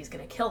 oh shit, he's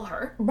going to kill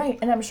her. Right,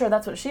 and I'm sure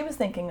that's what she was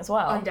thinking as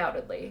well.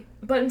 Undoubtedly.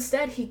 But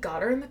instead, he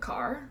got her in the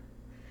car,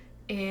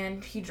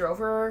 and he drove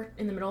her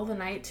in the middle of the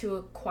night to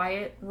a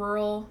quiet,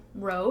 rural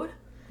road,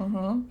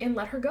 and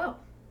let her go.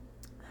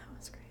 That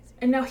was crazy.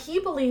 And now he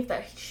believed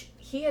that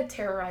he had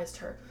terrorized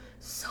her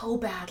so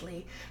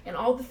badly, and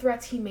all the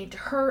threats he made to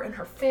her and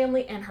her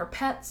family and her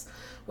pets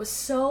was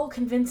so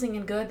convincing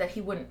and good that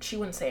she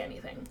wouldn't say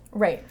anything.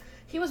 Right.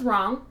 He was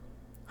wrong.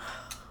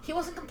 He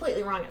wasn't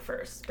completely wrong at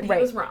first, but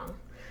he was wrong.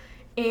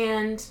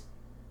 And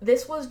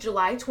this was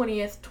July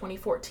 20th,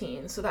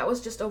 2014, so that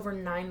was just over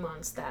 9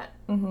 months that,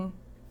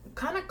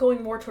 kind of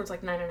going more towards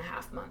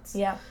 9.5 months.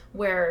 Yeah.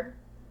 Where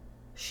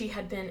she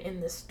had been in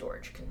this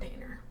storage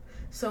container.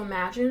 So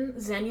imagine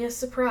Xenia's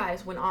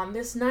surprise when on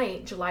this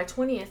night, July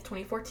 20th,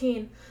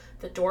 2014,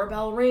 the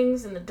doorbell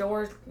rings and the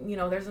door, you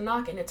know, there's a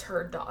knock and it's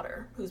her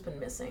daughter who's been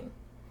missing.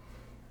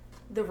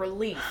 The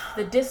relief,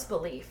 the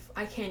disbelief,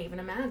 I can't even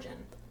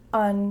imagine.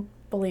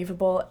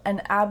 Unbelievable.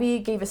 And Abby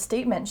gave a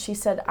statement. She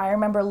said, I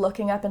remember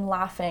looking up and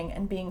laughing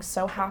and being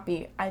so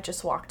happy, I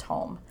just walked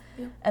home.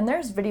 Yeah. And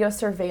there's video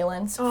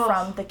surveillance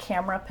from the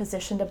camera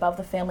positioned above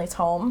the family's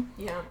home.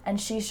 Yeah.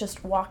 And she's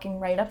just walking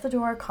right up the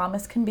door, calm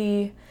as can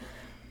be.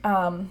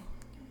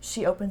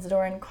 she opens the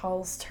door and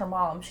calls her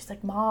mom. She's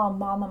like,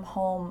 Mom, I'm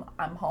home.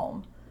 I'm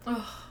home.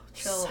 Oh,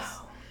 chills.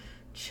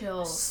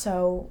 Chills.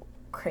 So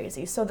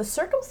crazy. So the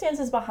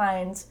circumstances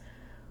behind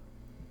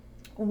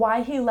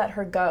why he let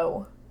her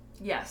go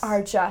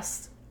are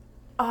just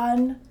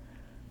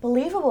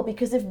unbelievable,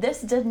 because if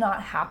this did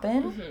not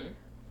happen,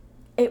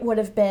 it would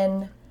have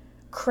been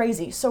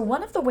crazy. So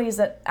one of the ways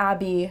that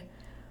Abby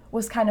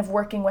was kind of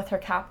working with her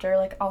captor,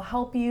 like, I'll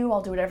help you,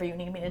 I'll do whatever you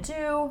need me to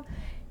do,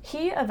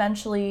 he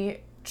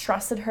eventually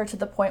trusted her to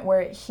the point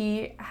where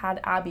he had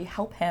Abby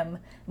help him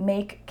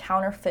make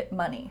counterfeit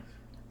money.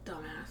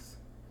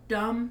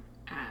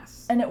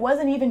 Dumbass. And it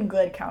wasn't even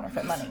good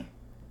counterfeit money.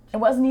 It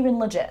wasn't even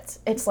legit.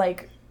 It's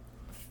like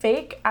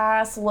fake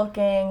ass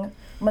looking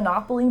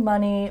Monopoly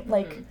money.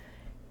 Like,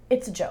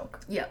 it's a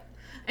joke. Yep.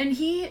 And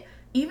he,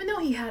 even though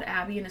he had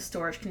Abby in a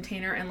storage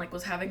container and like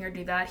was having her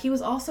do that, he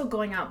was also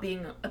going out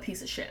being a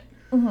piece of shit.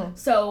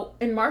 So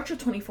in March of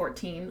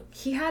 2014,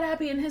 he had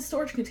Abby in his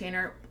storage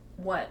container.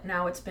 What,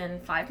 now it's been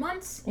 5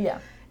 months? Yeah.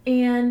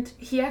 And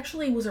he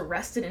actually was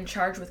arrested and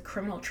charged with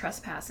criminal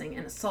trespassing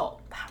and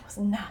assault. That was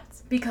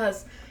nuts.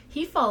 Because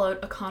he followed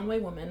a Conway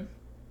woman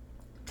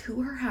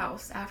to her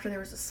house after there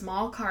was a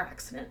small car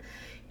accident.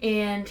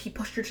 And he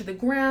pushed her to the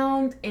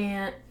ground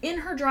and in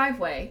her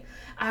driveway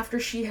after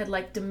she had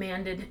like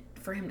demanded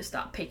for him to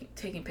stop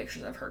taking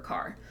pictures of her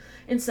car.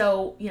 And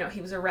so, you know,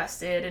 he was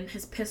arrested and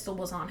his pistol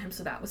was on him,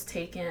 so that was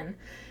taken.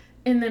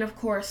 And then, of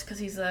course, because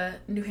he's a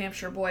New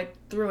Hampshire boy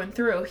through and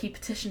through, he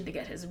petitioned to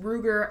get his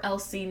Ruger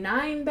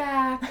LC9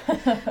 back,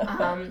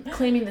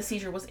 claiming the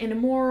seizure was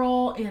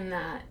immoral and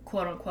that,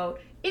 quote-unquote,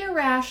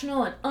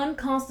 irrational and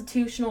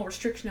unconstitutional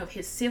restriction of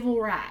his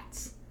civil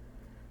rights.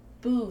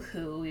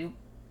 Boo-hoo, you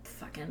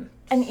fucking...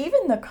 And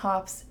even the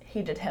cops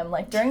hated him.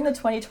 Like, during the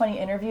 2020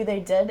 interview, they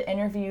did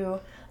interview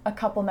a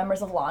couple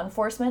members of law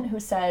enforcement who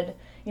said,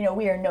 you know,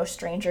 we are no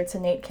stranger to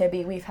Nate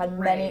Kibbe. We've had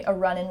many a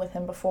run-in with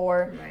him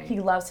before. Right.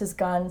 He loves his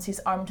guns. He's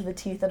armed to the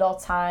teeth at all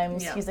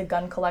times. Yep. He's a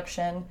gun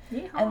collection.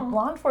 Yeah. And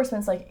law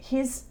enforcement's like,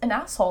 he's an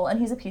asshole and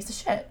he's a piece of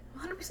shit.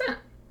 100%.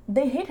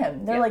 They hate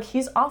him. They're like,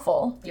 he's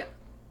awful. Yeah.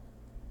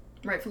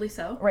 Rightfully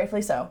so.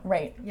 Rightfully so.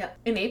 Right. Yeah.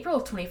 In April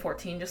of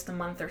 2014, just a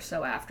month or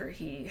so after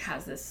he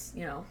has this,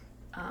 you know,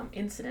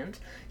 incident,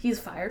 he's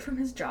fired from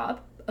his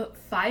job.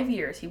 5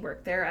 years he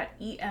worked there at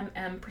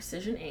EMM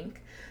Precision Inc.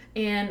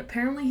 And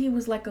apparently he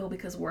was let go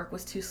because work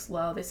was too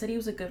slow. They said he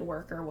was a good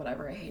worker,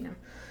 whatever. I hate him.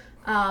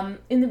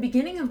 In the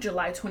beginning of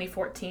July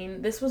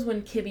 2014, this was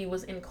when Kibbe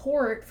was in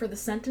court for the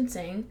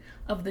sentencing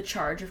of the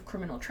charge of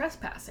criminal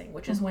trespassing,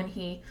 which is when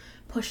he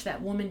pushed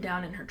that woman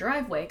down in her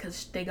driveway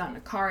because they got in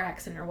a car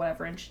accident or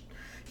whatever, and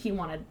he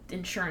wanted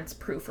insurance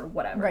proof or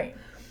whatever. Right.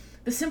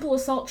 The simple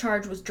assault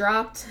charge was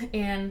dropped,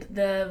 and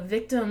the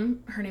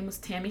victim, her name was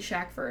Tammy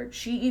Shackford,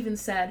 she even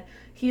said,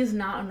 he is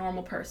not a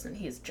normal person.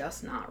 He is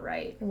just not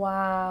right.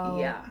 Wow.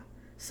 Yeah.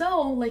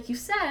 So, like you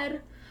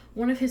said,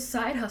 one of his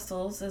side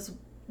hustles, as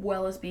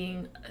well as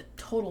being a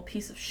total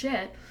piece of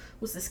shit,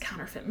 was this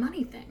counterfeit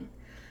money thing.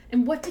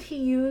 And what did he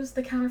use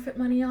the counterfeit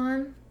money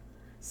on?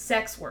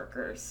 Sex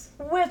workers.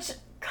 Which,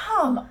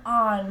 come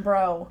on,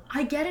 bro.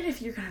 I get it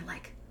if you're gonna,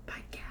 like,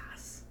 buy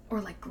gas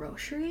or, like,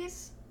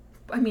 groceries.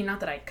 I mean, not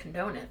that I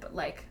condone it, but,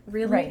 like,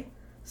 really? Right.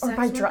 Or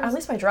buy at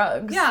least buy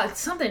drugs. Yeah, it's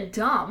something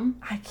dumb.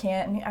 I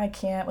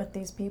can't with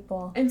these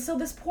people. And so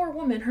this poor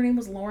woman, her name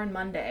was Lauren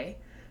Monday,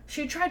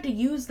 she tried to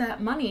use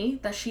that money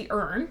that she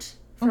earned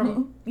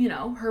from, you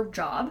know, her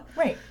job.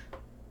 Right.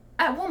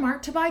 At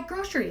Walmart to buy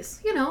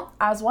groceries, you know.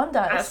 As one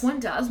does. As one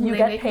does when you they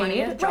get make paid,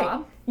 money at a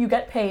job. Right. You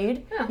get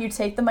paid. Yeah. You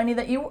take the money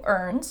that you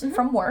earned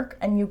from work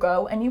and you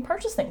go and you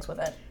purchase things with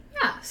it.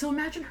 Yeah, so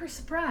imagine her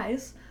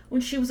surprise when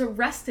she was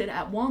arrested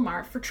at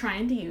Walmart for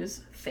trying to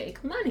use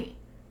fake money.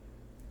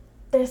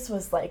 This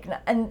was like,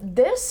 and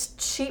this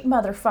cheap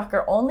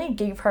motherfucker only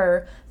gave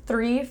her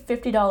 3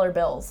 $50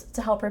 bills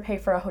to help her pay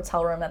for a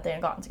hotel room that they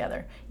had gotten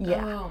together.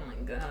 Yeah. Oh my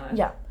god.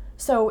 Yeah.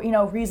 So, you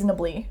know,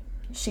 reasonably,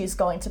 she's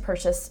going to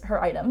purchase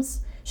her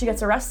items. She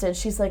gets arrested.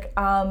 She's like,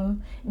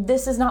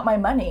 this is not my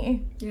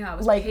money. Yeah, I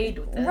was like, paid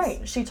with this.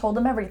 Right. She told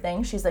him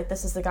everything. She's like,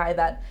 this is the guy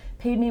that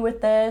paid me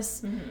with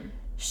this.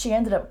 She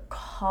ended up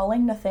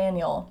calling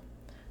Nathaniel,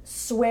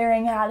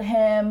 swearing at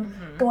him,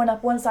 going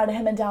up one side of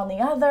him and down the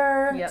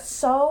other. Yep.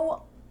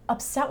 So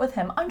upset with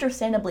him,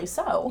 understandably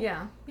so.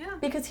 Yeah.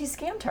 Because he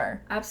scammed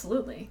her.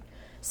 Absolutely.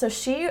 So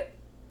she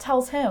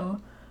tells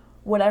him,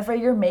 whatever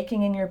you're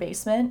making in your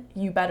basement,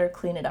 you better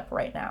clean it up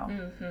right now.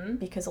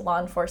 Because law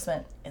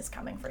enforcement is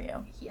coming for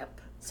you. Yep.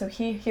 So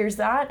he hears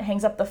that,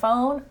 hangs up the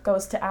phone,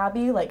 goes to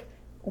Abby, like,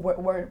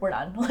 we're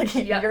done. Like,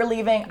 you're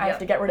leaving. I have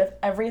to get rid of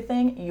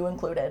everything, you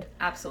included.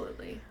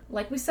 Absolutely.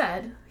 Like we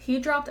said, he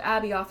dropped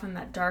Abby off on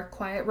that dark,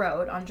 quiet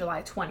road on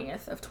July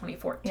 20th of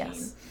 2014.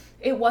 Yes.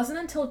 It wasn't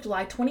until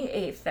July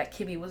 28th that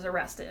Kibbe was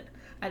arrested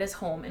at his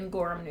home in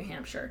Gorham, New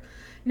Hampshire.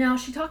 Now,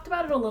 she talked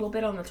about it a little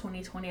bit on the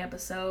 2020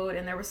 episode,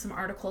 and there were some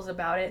articles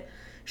about it.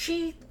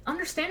 She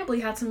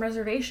understandably had some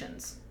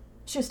reservations.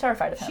 She was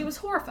terrified of him. She was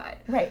horrified.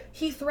 Right.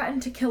 He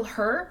threatened to kill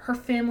her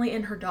family,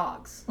 and her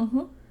dogs.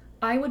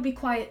 I would be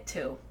quiet,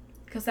 too,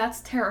 because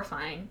that's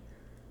terrifying.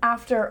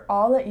 After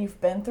all that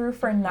you've been through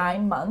for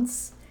 9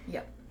 months,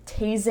 Yep.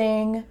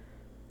 tasing,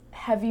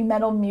 heavy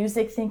metal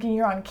music, thinking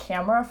you're on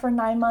camera for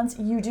 9 months,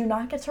 you do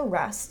not get to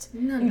rest.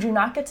 You do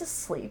not get to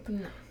sleep.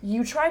 No.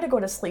 You try to go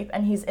to sleep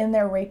and he's in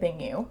there raping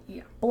you.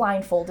 Yeah.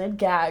 Blindfolded,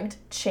 gagged,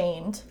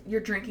 chained.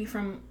 You're drinking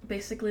from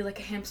basically like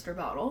a hamster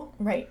bottle.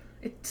 Right.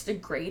 It's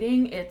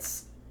degrading,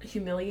 it's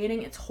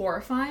humiliating, it's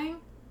horrifying.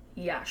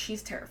 Yeah,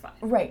 she's terrified.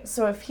 Right.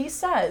 So if he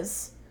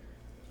says,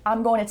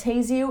 I'm going to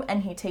tase you,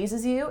 and he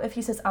tases you, if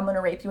he says, I'm going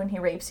to rape you, and he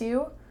rapes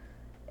you,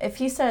 if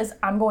he says,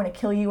 I'm going to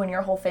kill you and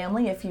your whole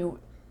family if you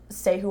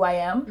say who I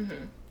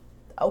am,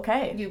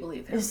 okay. You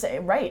believe him. You say,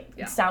 right.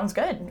 Yeah. Sounds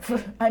good.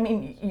 I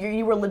mean,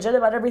 you were legit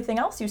about everything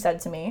else you said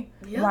to me.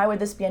 Yeah. Why would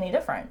this be any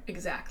different?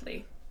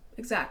 Exactly.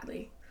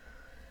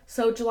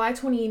 So July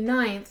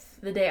 29th,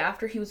 the day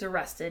after he was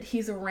arrested,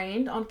 he's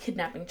arraigned on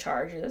kidnapping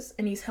charges,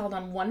 and he's held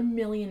on $1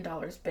 million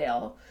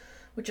bail,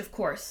 which of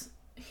course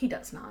he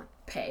does not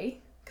pay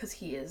because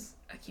he is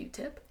a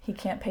Q-tip. He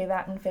can't pay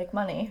that in fake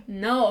money.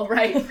 No,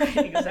 right,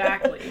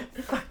 exactly.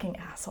 Fucking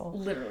asshole.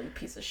 Literally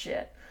piece of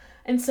shit.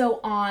 And so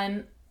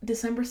on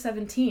December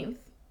 17th,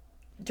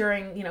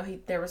 during,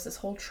 there was this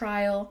whole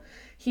trial,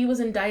 he was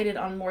indicted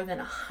on more than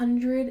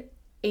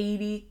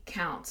 180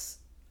 counts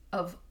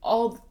of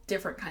all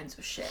different kinds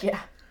of shit. Yeah.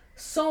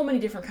 So many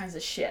different kinds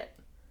of shit.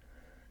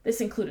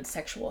 This included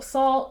sexual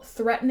assault,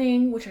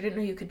 threatening, which I didn't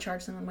know you could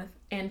charge someone with,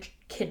 and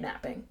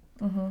kidnapping.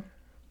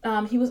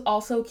 He was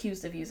also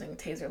accused of using a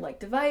taser-like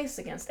device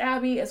against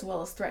Abby, as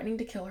well as threatening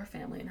to kill her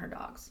family and her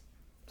dogs.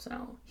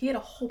 So he had a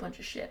whole bunch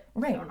of shit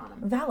going on him.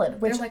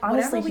 Valid, which like,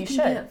 honestly he should.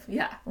 Give.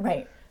 Yeah.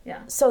 Right. Yeah.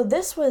 So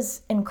this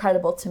was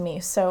incredible to me.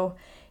 So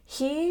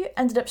he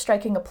ended up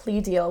striking a plea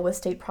deal with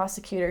state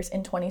prosecutors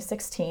in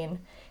 2016.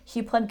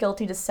 He pled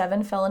guilty to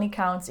 7 felony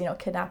counts,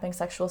 kidnapping,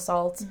 sexual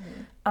assault.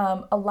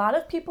 A lot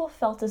of people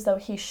felt as though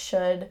he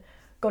should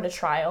go to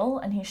trial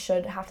and he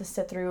should have to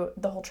sit through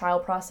the whole trial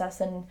process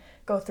and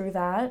go through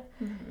that.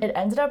 It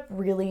ended up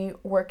really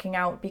working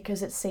out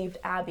because it saved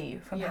Abby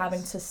from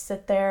having to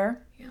sit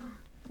there,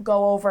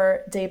 go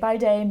over day by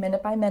day,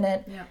 minute by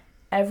minute,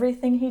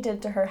 everything he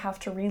did to her, have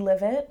to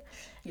relive it.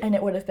 And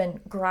it would have been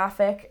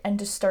graphic and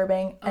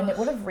disturbing, and it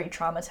would have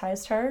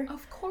re-traumatized her.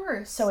 Of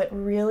course. So it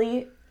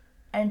really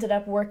ended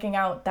up working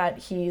out that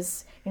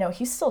he's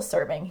still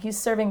serving. He's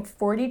serving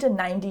 40 to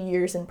 90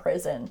 years in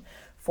prison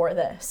for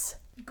this.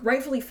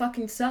 Rightfully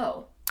fucking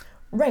so.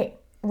 Right.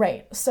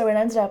 So it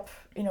ended up,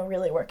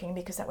 really working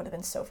because that would have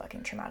been so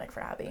fucking traumatic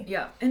for Abby.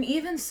 Yeah. And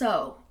even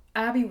so,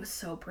 Abby was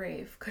so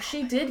brave because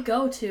she did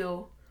go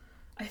to,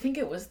 I think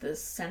it was the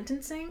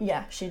sentencing.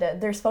 Yeah, she did.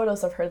 There's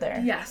photos of her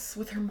there. Yes,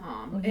 with her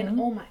mom. And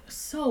oh my,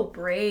 so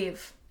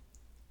brave.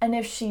 And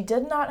if she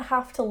did not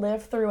have to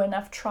live through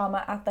enough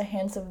trauma at the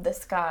hands of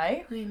this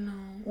guy, I know.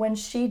 When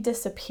she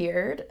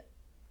disappeared,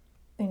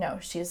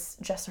 she's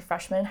just a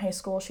freshman in high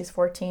school. She's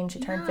 14. She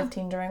turned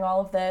 15 during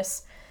all of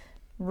this.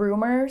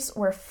 Rumors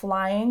were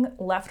flying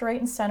left, right,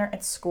 and center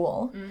at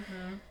school.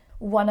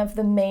 One of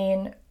the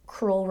main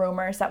cruel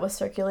rumors that was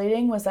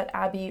circulating was that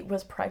Abby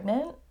was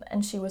pregnant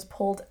and she was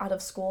pulled out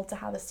of school to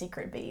have a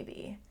secret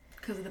baby.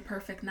 Because of the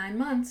perfect 9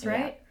 months,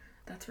 right? Yeah.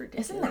 That's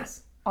ridiculous. Isn't that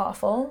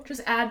awful?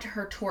 Just add to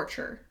her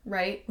torture,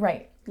 right?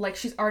 Right. Like,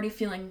 she's already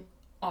feeling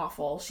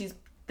awful.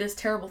 This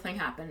terrible thing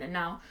happened, and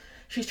now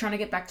she's trying to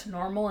get back to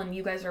normal, and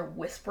you guys are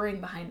whispering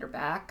behind her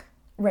back.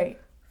 Right.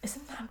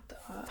 Isn't that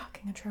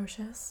fucking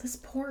atrocious? This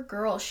poor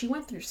girl, she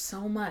went through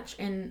so much,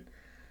 and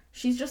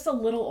she's just a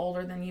little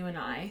older than you and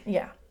I.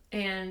 Yeah.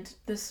 And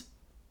this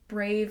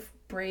brave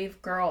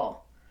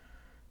girl,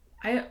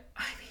 I mean,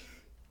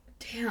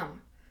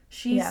 damn,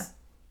 she's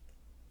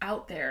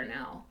out there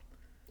now.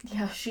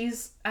 Yeah.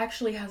 She's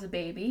actually has a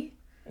baby.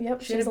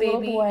 Yep, she had a baby,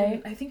 little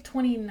boy. In, I think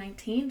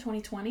 2019,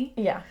 2020.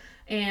 Yeah.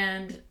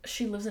 And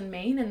she lives in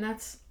Maine, and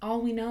that's all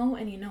we know.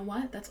 And you know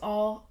what?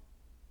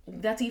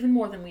 That's even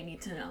more than we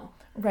need to know.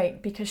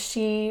 Right, because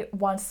she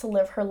wants to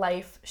live her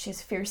life.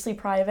 She's fiercely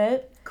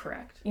private.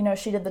 Correct.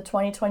 She did the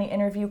 2020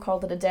 interview,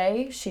 called it a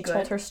day. She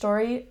told her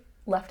story,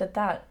 left at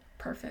that.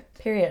 Perfect.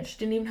 Period. She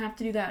didn't even have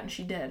to do that, and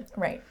she did.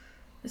 Right.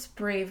 This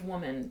brave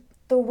woman.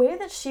 The way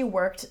that she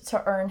worked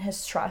to earn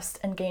his trust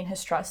and gain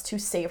his trust to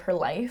save her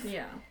life.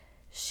 Yeah.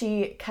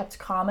 She kept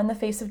calm in the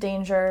face of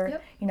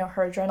danger. Yep.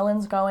 Her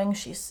adrenaline's going.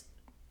 She's,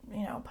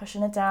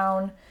 pushing it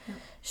down. Yep.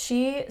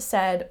 She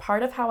said,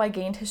 part of how I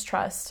gained his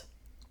trust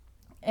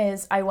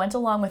is I went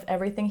along with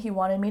everything he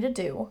wanted me to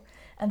do,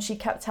 and she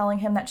kept telling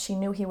him that she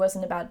knew he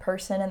wasn't a bad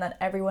person and that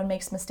everyone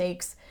makes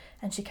mistakes,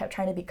 and she kept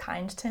trying to be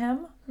kind to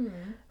him.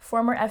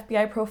 Former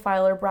FBI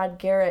profiler Brad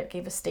Garrett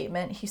gave a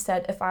statement. He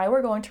said, if I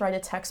were going to write a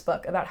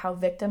textbook about how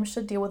victims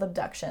should deal with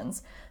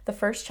abductions, the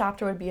first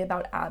chapter would be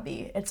about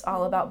Abby. It's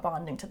all about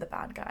bonding to the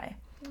bad guy.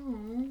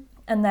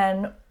 And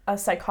then a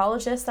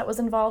psychologist that was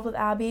involved with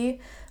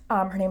Abby,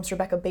 her name's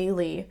Rebecca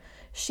Bailey,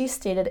 She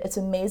stated, "It's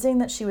amazing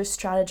that she was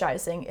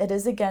strategizing. It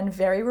is again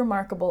very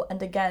remarkable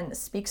and again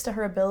speaks to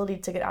her ability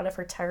to get out of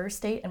her terror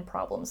state and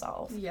problem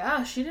solve."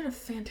 Yeah, she did a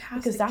fantastic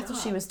Because that's job.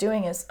 what she was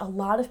doing. Is a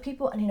lot of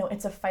people, and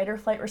it's a fight or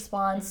flight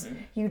response.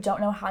 You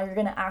don't know how you're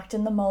going to act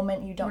in the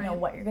moment. You don't know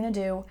what you're going to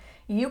do.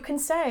 You can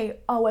say,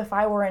 "Oh, if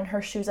I were in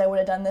her shoes, I would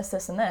have done this,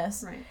 this, and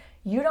this." Right.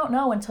 You don't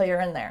know until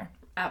you're in there.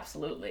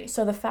 Absolutely.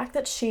 So the fact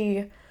that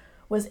she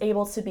was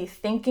able to be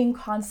thinking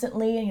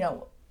constantly,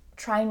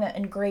 trying to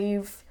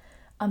engrave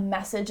a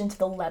message into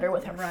the letter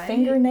with her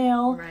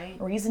fingernail,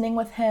 reasoning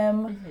with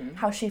him,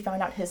 how she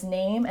found out his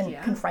name and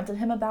confronted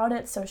him about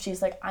it. So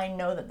she's like, "I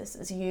know that this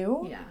is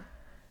you." Yeah.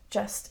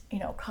 Just,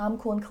 calm,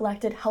 cool, and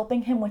collected,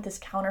 helping him with his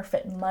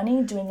counterfeit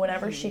money, doing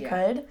whatever she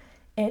could.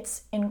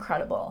 It's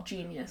incredible.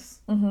 Genius.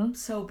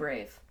 So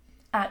brave.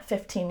 At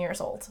 15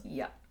 years old.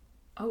 Yeah.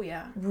 Oh,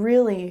 yeah.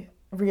 Really,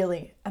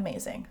 really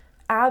amazing.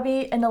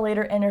 Abby, in a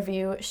later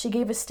interview, she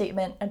gave a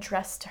statement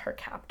addressed to her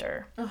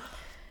captor. Ugh.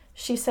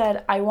 She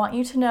said, "I want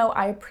you to know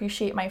I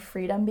appreciate my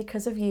freedom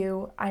because of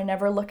you. I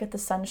never look at the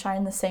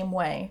sunshine the same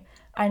way.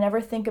 I never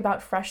think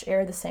about fresh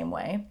air the same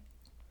way.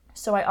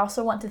 So I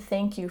also want to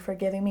thank you for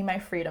giving me my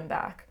freedom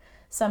back.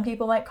 Some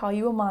people might call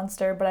you a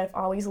monster, but I've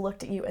always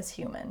looked at you as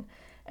human.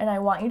 And I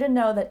want you to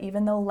know that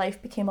even though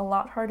life became a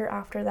lot harder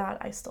after that,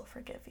 I still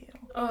forgive you."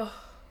 Oh,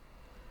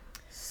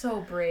 so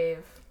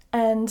brave.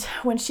 And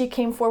when she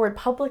came forward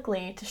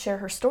publicly to share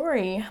her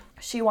story,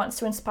 she wants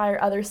to inspire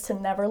others to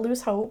never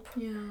lose hope.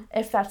 Yeah.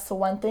 If that's the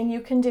one thing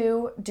you can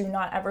do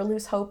not ever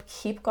lose hope.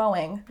 Keep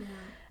going. Yeah.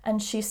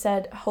 And she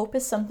said, "Hope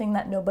is something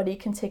that nobody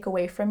can take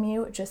away from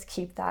you. Just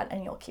keep that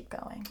and you'll keep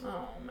going."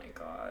 Oh my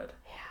God.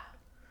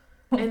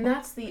 Yeah. And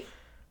that's the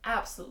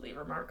absolutely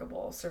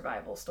remarkable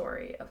survival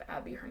story of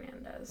Abby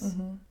Hernandez.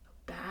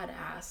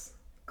 Badass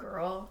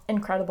girl.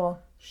 Incredible.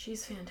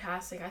 She's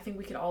fantastic. I think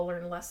we could all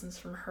learn lessons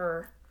from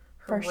her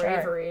For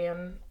bravery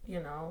and,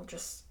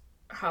 just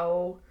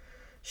how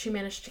she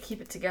managed to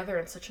keep it together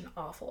in such an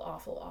awful,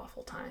 awful,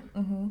 awful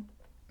time.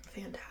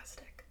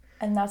 Fantastic.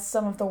 And that's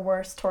some of the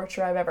worst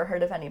torture I've ever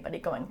heard of anybody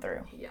going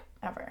through. Yeah.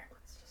 Ever.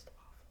 It's just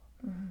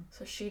awful.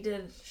 So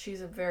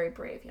she's a very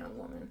brave young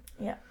woman.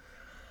 Yeah.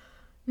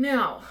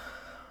 Now,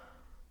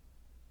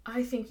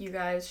 I think you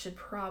guys should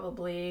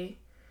probably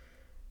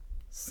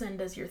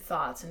send us your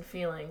thoughts and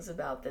feelings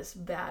about this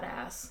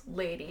badass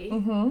lady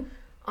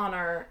on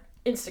our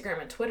Instagram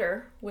and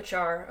Twitter, which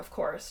are, of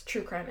course,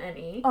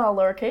 TrueCrimeNE. All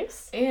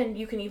lowercase. And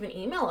you can even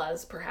email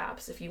us,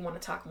 perhaps, if you want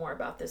to talk more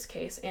about this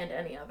case and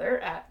any other,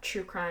 at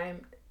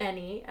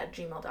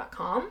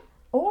truecrimene@gmail.com.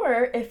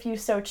 Or if you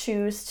so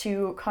choose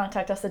to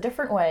contact us a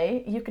different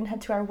way, you can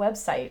head to our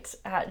website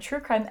at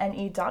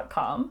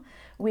truecrimene.com.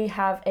 We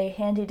have a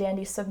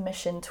handy-dandy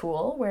submission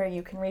tool where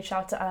you can reach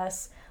out to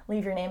us,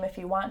 leave your name if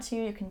you want to.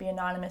 You can be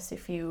anonymous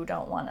if you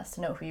don't want us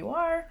to know who you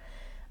are.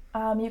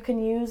 You can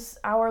use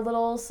our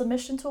little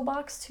submission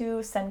toolbox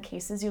to send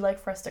cases you'd like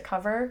for us to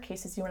cover,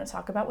 cases you want to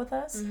talk about with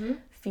us,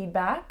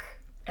 feedback.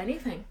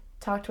 Anything.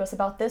 Talk to us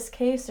about this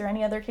case or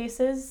any other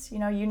cases.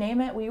 You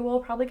name it, we will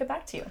probably get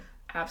back to you.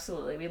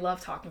 Absolutely. We love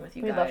talking with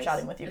you guys. We love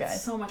chatting with you guys.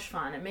 It's so much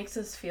fun. It makes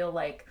us feel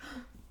like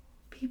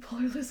people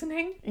are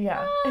listening.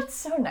 Yeah, it's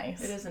so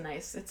nice. It is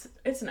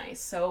it's nice.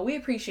 So we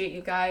appreciate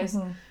you guys.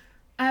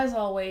 As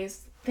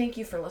always, thank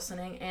you for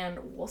listening, and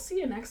we'll see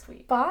you next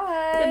week.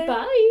 Bye.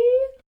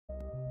 Goodbye.